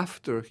English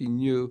after he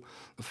knew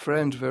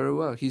French very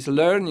well. He's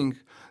learning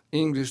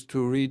English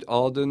to read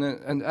Auden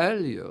and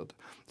Eliot.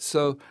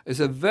 So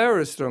it's a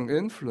very strong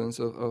influence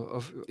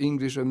of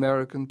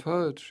English-American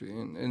poetry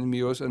in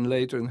Milosz and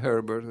later in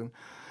Herbert.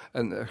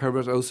 And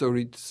Herbert also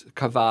reads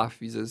Cavanaugh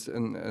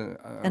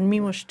and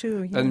Milosz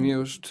too. Yeah. And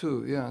Milosz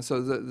too, yeah.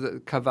 So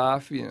the Cavanaugh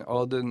and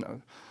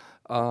Auden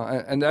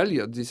and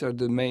Eliot, these are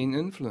the main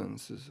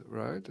influences,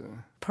 right?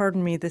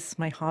 Pardon me, this is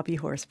my hobby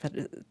horse, but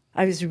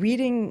I was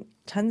reading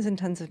tons and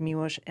tons of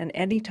Milosz, and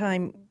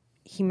anytime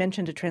he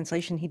mentioned a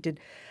translation he did,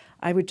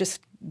 I would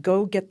just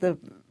go get the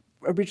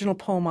original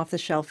poem off the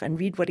shelf and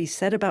read what he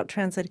said about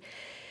translating.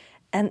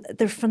 And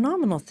they're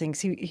phenomenal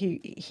things.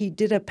 He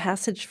did a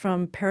passage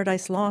from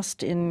Paradise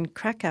Lost in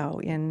Krakow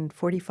in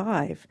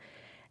 45,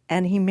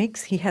 and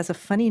he has a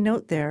funny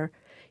note there.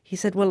 He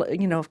said, well,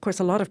 of course,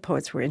 a lot of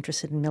poets were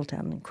interested in Milton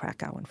and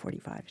Krakow in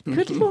 45.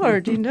 Good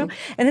Lord, And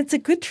it's a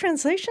good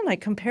translation. I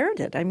compared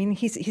it. I mean,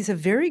 he's a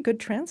very good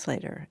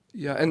translator.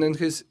 Yeah, and then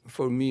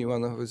for me,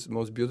 one of his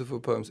most beautiful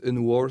poems,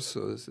 In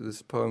Warsaw,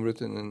 this poem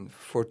written in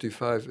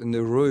 45, in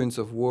the ruins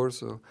of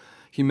Warsaw,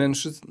 he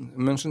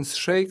mentions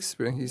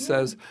Shakespeare. He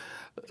says,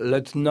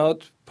 let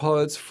not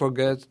poets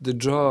forget the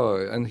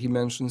joy, and he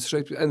mentions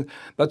Shakespeare.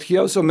 But he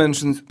also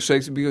mentions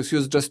Shakespeare because he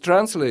was just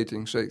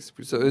translating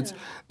Shakespeare. So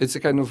it's a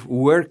kind of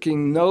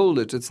working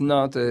knowledge. It's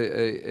not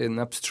an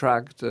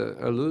abstract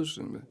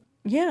allusion.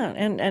 Yeah,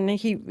 and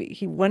he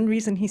one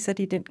reason he said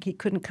he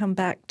couldn't come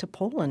back to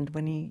Poland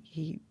when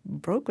he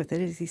broke with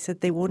it is he said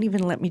they won't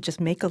even let me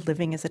just make a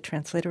living as a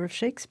translator of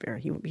Shakespeare.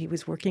 He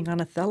was working on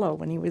Othello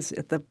when he was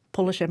at the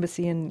Polish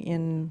embassy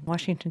in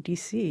Washington,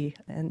 D.C.,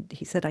 and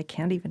he said, I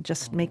can't even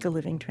just make a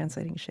living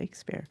translating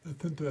Shakespeare.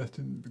 That's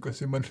interesting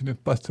because you mentioned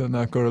it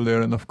Pasternak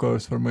earlier, and of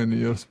course for many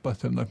years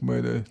Pasternak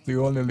made the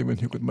only living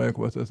he could make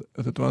was as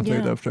a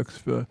translator of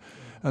Shakespeare.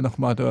 And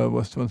Akhmatova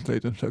was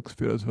translating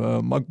Shakespeare as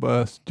well,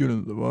 Macbeth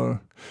during the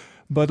war.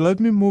 But let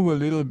me move a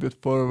little bit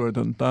forward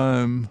in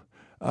time.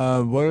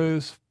 Where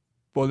is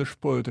Polish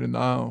poetry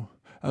now?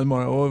 And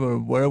moreover,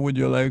 where would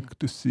you like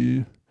to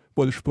see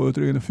Polish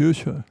poetry in the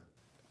future?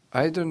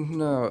 I don't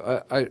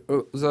know.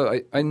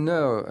 I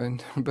know,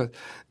 but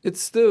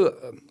it's still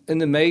in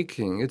the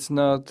making. It's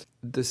not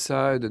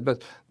decided.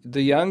 But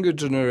the younger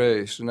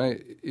generation,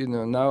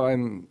 now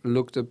I'm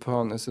looked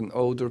upon as an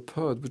older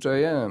poet, which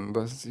I am.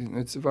 But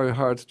it's very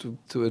hard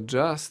to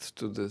adjust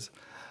to this.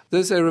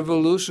 There's a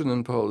revolution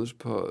in Polish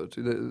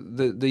poetry.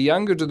 The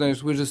younger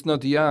generation, which is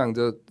not young,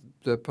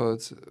 the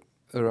poets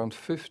around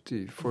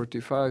 50,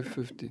 45,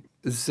 50,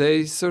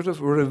 they sort of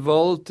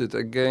revolted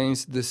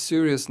against the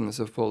seriousness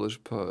of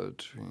Polish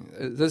poetry.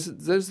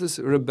 There's this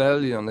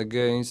rebellion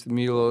against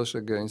Milosz,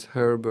 against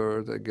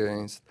Herbert,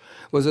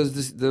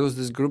 there was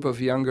this group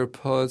of younger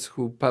poets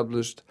who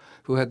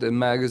had a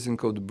magazine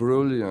called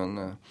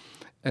Brullion,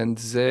 and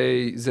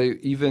they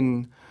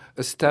even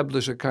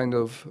established a kind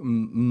of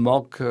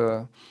mock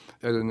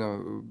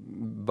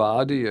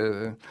body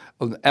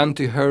of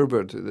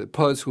anti-Herbert, the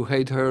poets who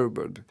hate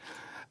Herbert.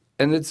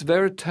 And it's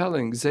very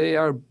telling. They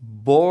are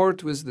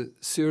bored with the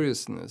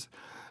seriousness.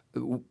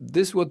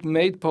 This is what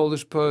made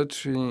Polish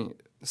poetry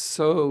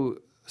so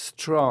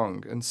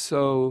strong and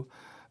so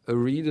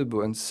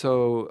readable and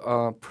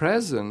so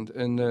present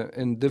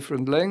in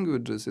different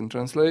languages, in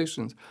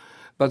translations,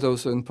 but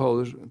also in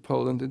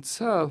Poland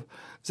itself.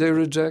 They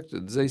reject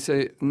it. They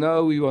say,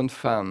 no, we want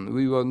fun.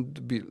 We want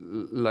to be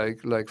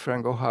like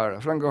Frank O'Hara.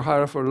 Frank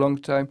O'Hara for a long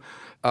time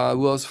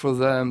was for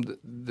them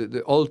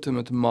the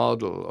ultimate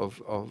model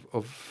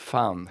of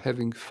fun,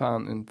 having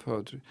fun in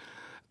poetry.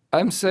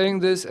 I'm saying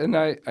this, and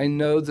I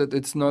know that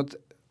it's not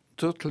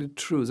totally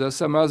true. There are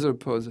some other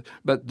poets,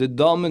 but the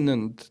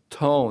dominant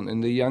tone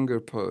in the younger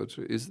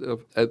poetry is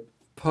a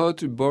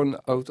poetry born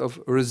out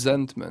of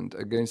resentment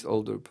against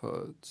older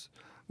poets.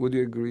 Would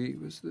you agree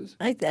with this?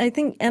 I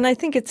think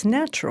it's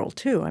natural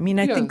too. I mean,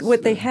 I think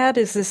what they had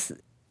is this,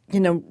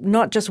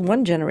 not just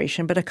one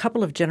generation, but a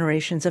couple of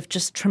generations of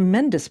just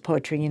tremendous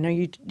poetry.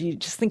 You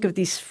just think of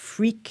these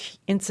freak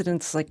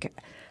incidents, like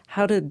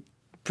how did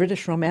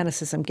British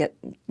Romanticism get,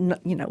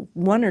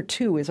 one or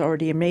two is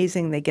already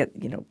amazing. They get,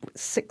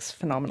 6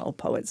 phenomenal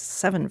poets,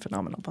 7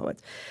 phenomenal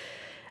poets.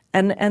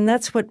 And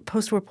that's what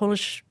post-war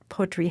Polish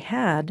poetry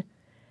had.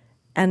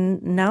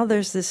 And now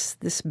there's this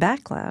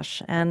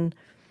backlash. And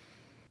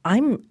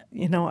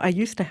I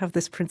used to have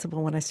this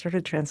principle when I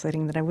started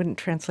translating that I wouldn't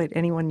translate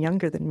anyone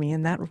younger than me,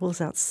 and that rules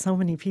out so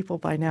many people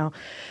by now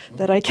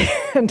that I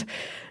can't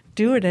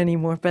do it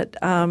anymore. But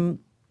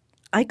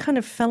I kind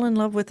of fell in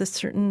love with a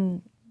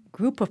certain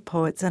group of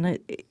poets, and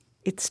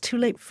it's too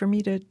late for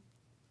me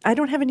I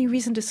don't have any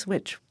reason to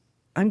switch.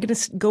 I'm going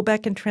to go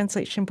back and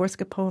translate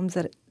Szymborska poems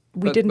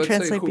we didn't but say,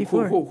 translate who,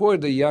 before. Who are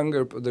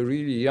the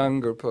really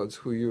younger poets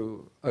who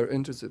you are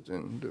interested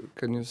in?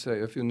 Can you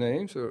say a few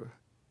names? Or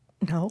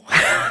No.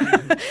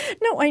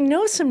 No, I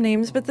know some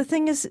names, but the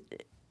thing is,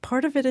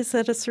 part of it is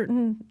at a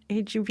certain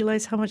age you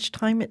realize how much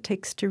time it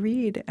takes to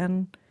read,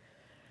 and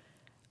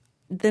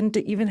then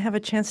to even have a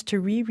chance to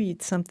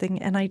reread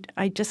something, and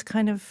I just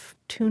kind of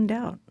tuned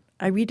out.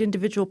 I read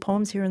individual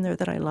poems here and there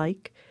that I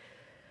like,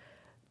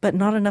 but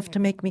not enough to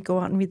make me go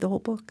out and read the whole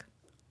book.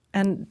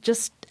 And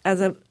just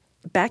as a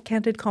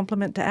backhanded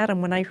compliment to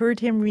Adam, when I heard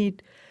him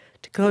read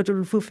To Go to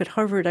Lvov at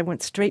Harvard, I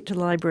went straight to the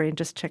library and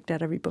just checked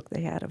out every book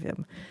they had of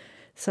him.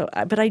 So,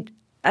 but I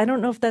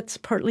don't know if that's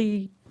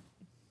partly,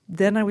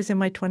 then I was in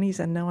my 20s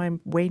and now I'm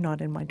way not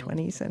in my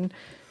 20s. And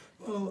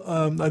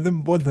I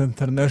think both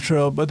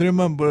international, but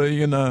remember,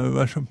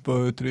 Russian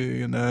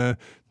poetry,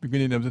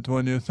 beginning of the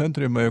 20th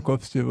century,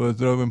 Mayakovsky was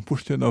drawing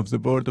Pushkin off the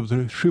board of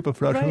the ship of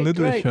Russian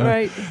literature.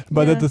 Right.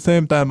 But at the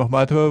same time,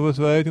 Akhmatova was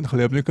writing,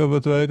 Khlebnikov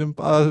was writing,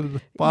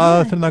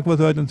 Pasternak was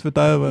writing,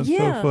 Tsvetaeva, and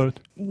so forth.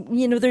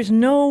 There's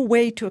no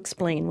way to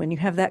explain when you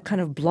have that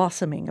kind of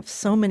blossoming of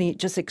so many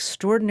just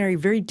extraordinary,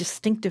 very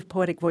distinctive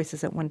poetic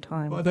voices at one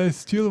time. But I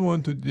still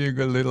want to dig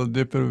a little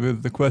deeper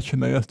with the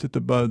question I asked it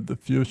about the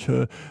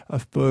future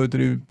of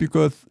poetry,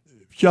 because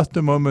just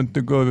a moment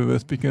ago we were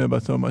speaking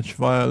about so much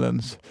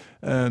violence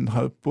and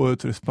how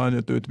poets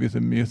responded to it with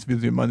the myth,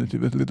 with humanity,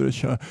 with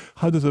literature.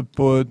 How does a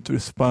poet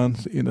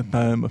respond in a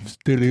time of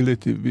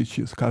sterility, which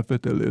is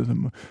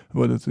capitalism?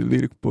 What is the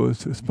lyric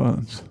poet's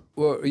response?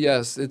 Well,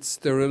 yes, it's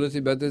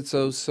sterility, but it's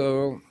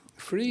also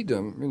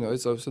freedom.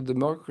 It's also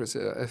democracy.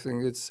 I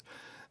think it's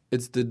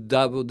the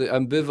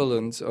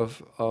ambivalence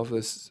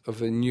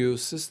of a new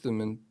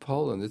system in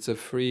Poland. It's a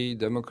free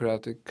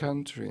democratic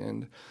country,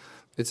 and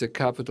it's a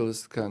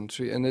capitalist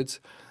country, and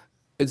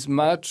it's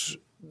much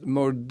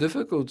more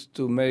difficult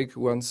to make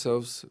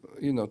oneself,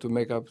 to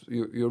make up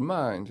your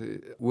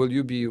mind. Will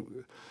you be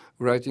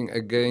writing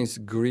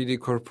against greedy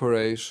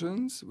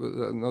corporations?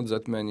 Well, not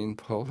that many in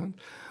Poland.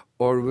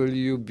 Or will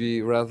you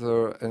be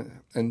rather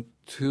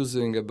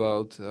enthusing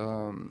about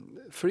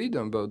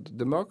freedom, about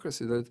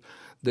democracy, that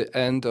the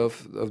end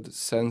of the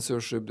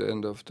censorship, the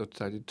end of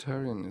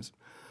totalitarianism?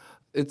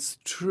 It's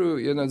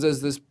true,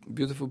 there's this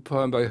beautiful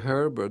poem by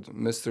Herbert,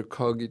 Mr.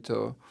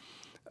 Cogito,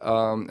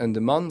 and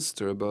the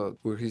Monster, about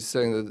where he's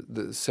saying that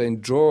the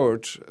St.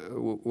 George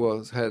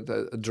had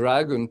a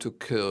dragon to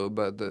kill,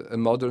 but a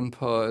modern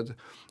poet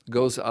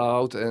goes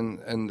out and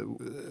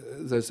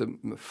there's a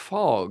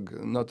fog,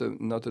 not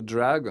a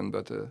dragon,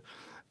 but a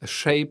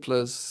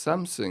shapeless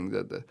something.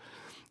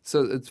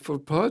 So it's for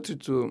poetry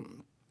to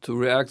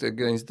react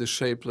against the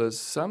shapeless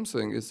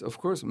something is, of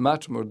course,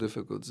 much more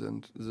difficult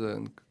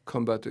than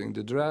combating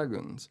the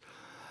dragons.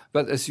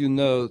 But as you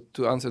know,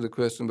 to answer the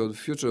question about the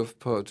future of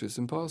poetry is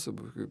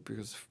impossible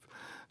because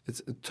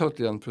it's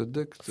totally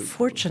unpredictable.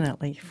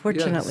 Fortunately,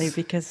 Yes.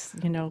 because,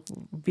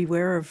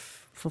 beware of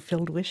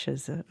fulfilled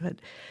wishes.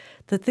 But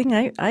the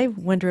thing I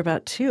wonder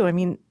about,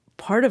 too,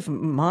 part of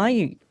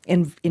my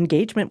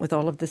engagement with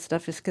all of this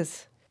stuff is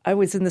because I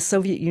was in the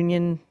Soviet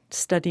Union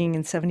studying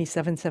in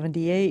 77,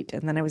 78,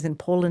 and then I was in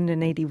Poland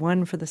in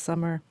 81 for the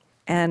summer.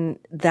 And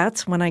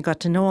that's when I got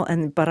to know,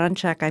 and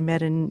Baranchak I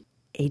met in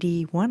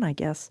 81, I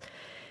guess.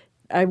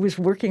 I was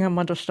working on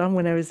Mandelstam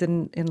when I was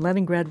in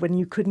Leningrad when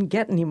you couldn't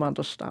get any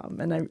Mandelstam.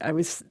 And I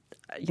was,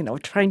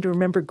 trying to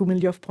remember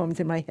Gumilyov poems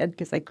in my head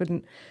because I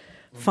couldn't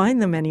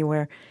find them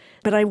anywhere.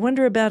 But I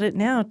wonder about it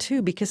now,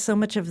 too, because so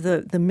much of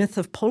the myth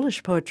of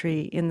Polish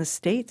poetry in the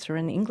States or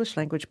in English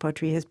language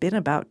poetry has been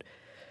about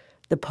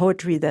the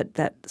poetry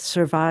that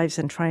survives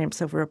and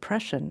triumphs over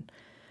oppression.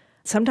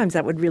 Sometimes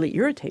that would really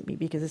irritate me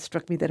because it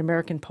struck me that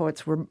American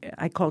poets were,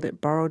 I called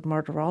it borrowed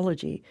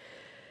martyrology.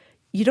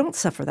 You don't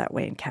suffer that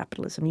way in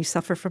capitalism. You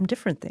suffer from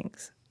different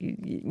things.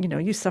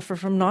 You suffer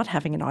from not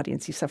having an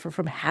audience. You suffer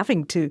from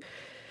having to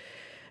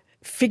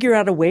figure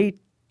out a way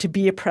to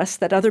be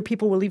oppressed that other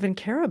people will even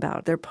care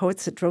about. There are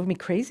poets that drove me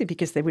crazy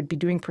because they would be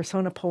doing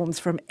persona poems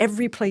from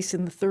every place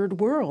in the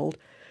third world,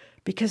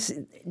 because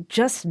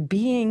just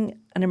being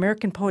an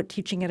American poet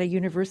teaching at a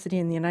university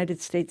in the United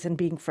States and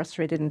being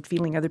frustrated and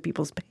feeling other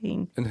people's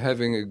pain. And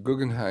having a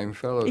Guggenheim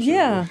Fellowship.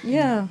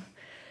 Yeah.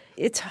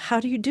 It's how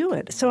do you do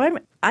it? So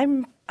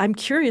I'm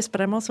curious,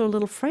 but I'm also a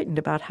little frightened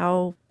about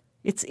how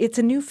it's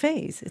a new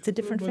phase. It's a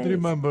different phase. But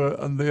remember,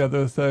 on the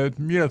other side,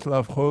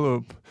 Miroslav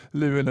Holub,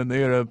 living in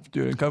Europe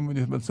during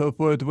communism and so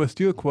forth, was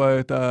still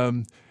quite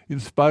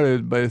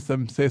inspired by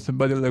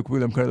somebody like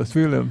William Carlos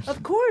Williams.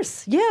 Of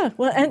course, yeah.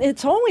 Well, and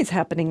it's always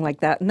happening like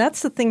that. And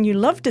that's the thing you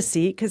love to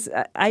see, because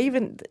I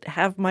even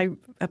have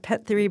a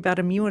pet theory about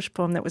a Miłosz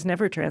poem that was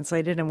never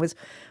translated and was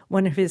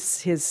one of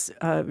his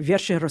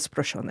wiersze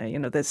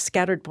rozproszone, the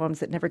scattered poems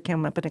that never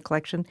came up in a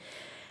collection.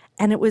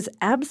 And it was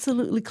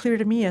absolutely clear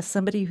to me, as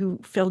somebody who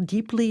fell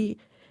deeply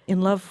in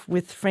love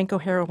with Frank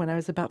O'Hara when I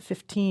was about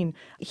 15.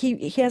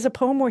 He has a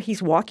poem where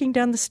he's walking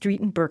down the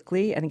street in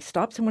Berkeley and he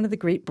stops in one of the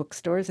great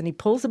bookstores and he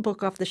pulls a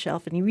book off the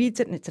shelf and he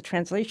reads it and it's a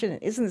translation.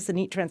 And isn't this a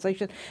neat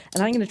translation?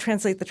 And I'm going to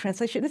translate the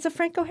translation. It's a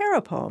Frank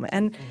O'Hara poem.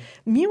 And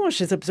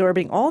Miłosz is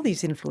absorbing all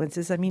these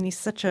influences. I mean, he's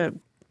such a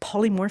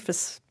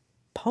polymorphous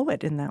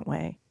poet in that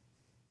way.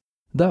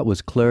 That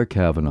was Clare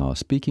Cavanaugh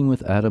speaking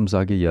with Adam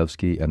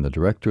Zagajewski and the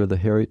director of the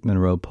Harriet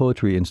Monroe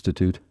Poetry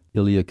Institute,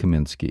 Ilya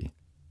Kaminsky.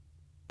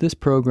 This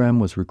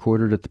program was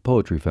recorded at the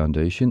Poetry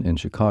Foundation in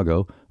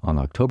Chicago on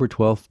October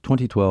 12,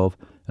 2012,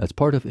 as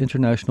part of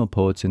International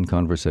Poets in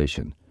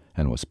Conversation,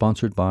 and was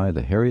sponsored by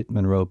the Harriet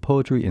Monroe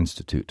Poetry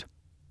Institute.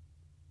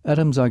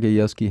 Adam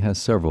Zagajewski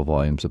has several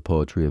volumes of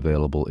poetry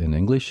available in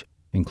English,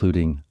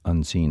 including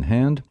Unseen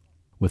Hand,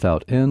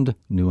 Without End,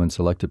 New and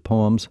Selected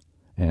Poems,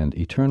 and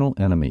Eternal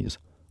Enemies,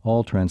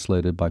 all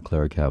translated by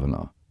Clare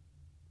Cavanaugh.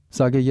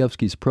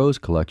 Zagajewski's prose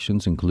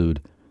collections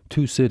include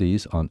Two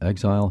Cities on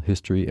Exile,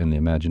 History, and the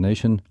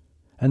Imagination,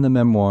 and the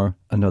memoir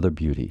Another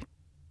Beauty.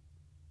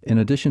 In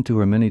addition to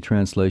her many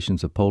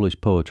translations of Polish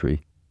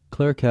poetry,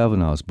 Clare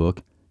Cavanaugh's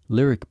book,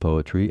 Lyric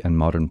Poetry and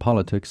Modern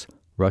Politics,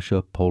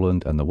 Russia,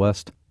 Poland, and the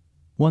West,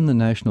 won the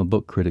National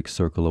Book Critics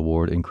Circle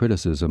Award in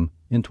Criticism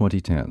in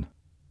 2010.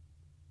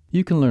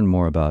 You can learn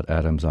more about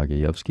Adam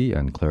Zagajewski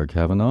and Clare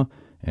Cavanaugh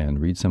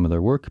and read some of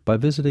their work by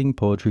visiting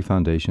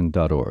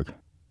poetryfoundation.org,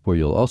 where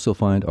you'll also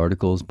find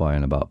articles by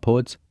and about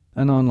poets,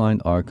 an online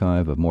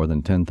archive of more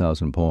than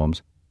 10,000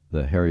 poems,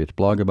 the Harriet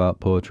blog about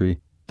poetry,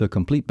 the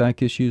complete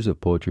back issues of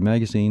Poetry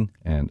Magazine,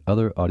 and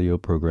other audio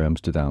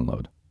programs to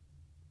download.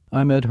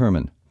 I'm Ed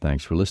Herman.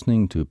 Thanks for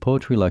listening to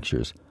Poetry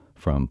Lectures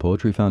from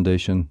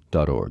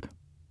poetryfoundation.org.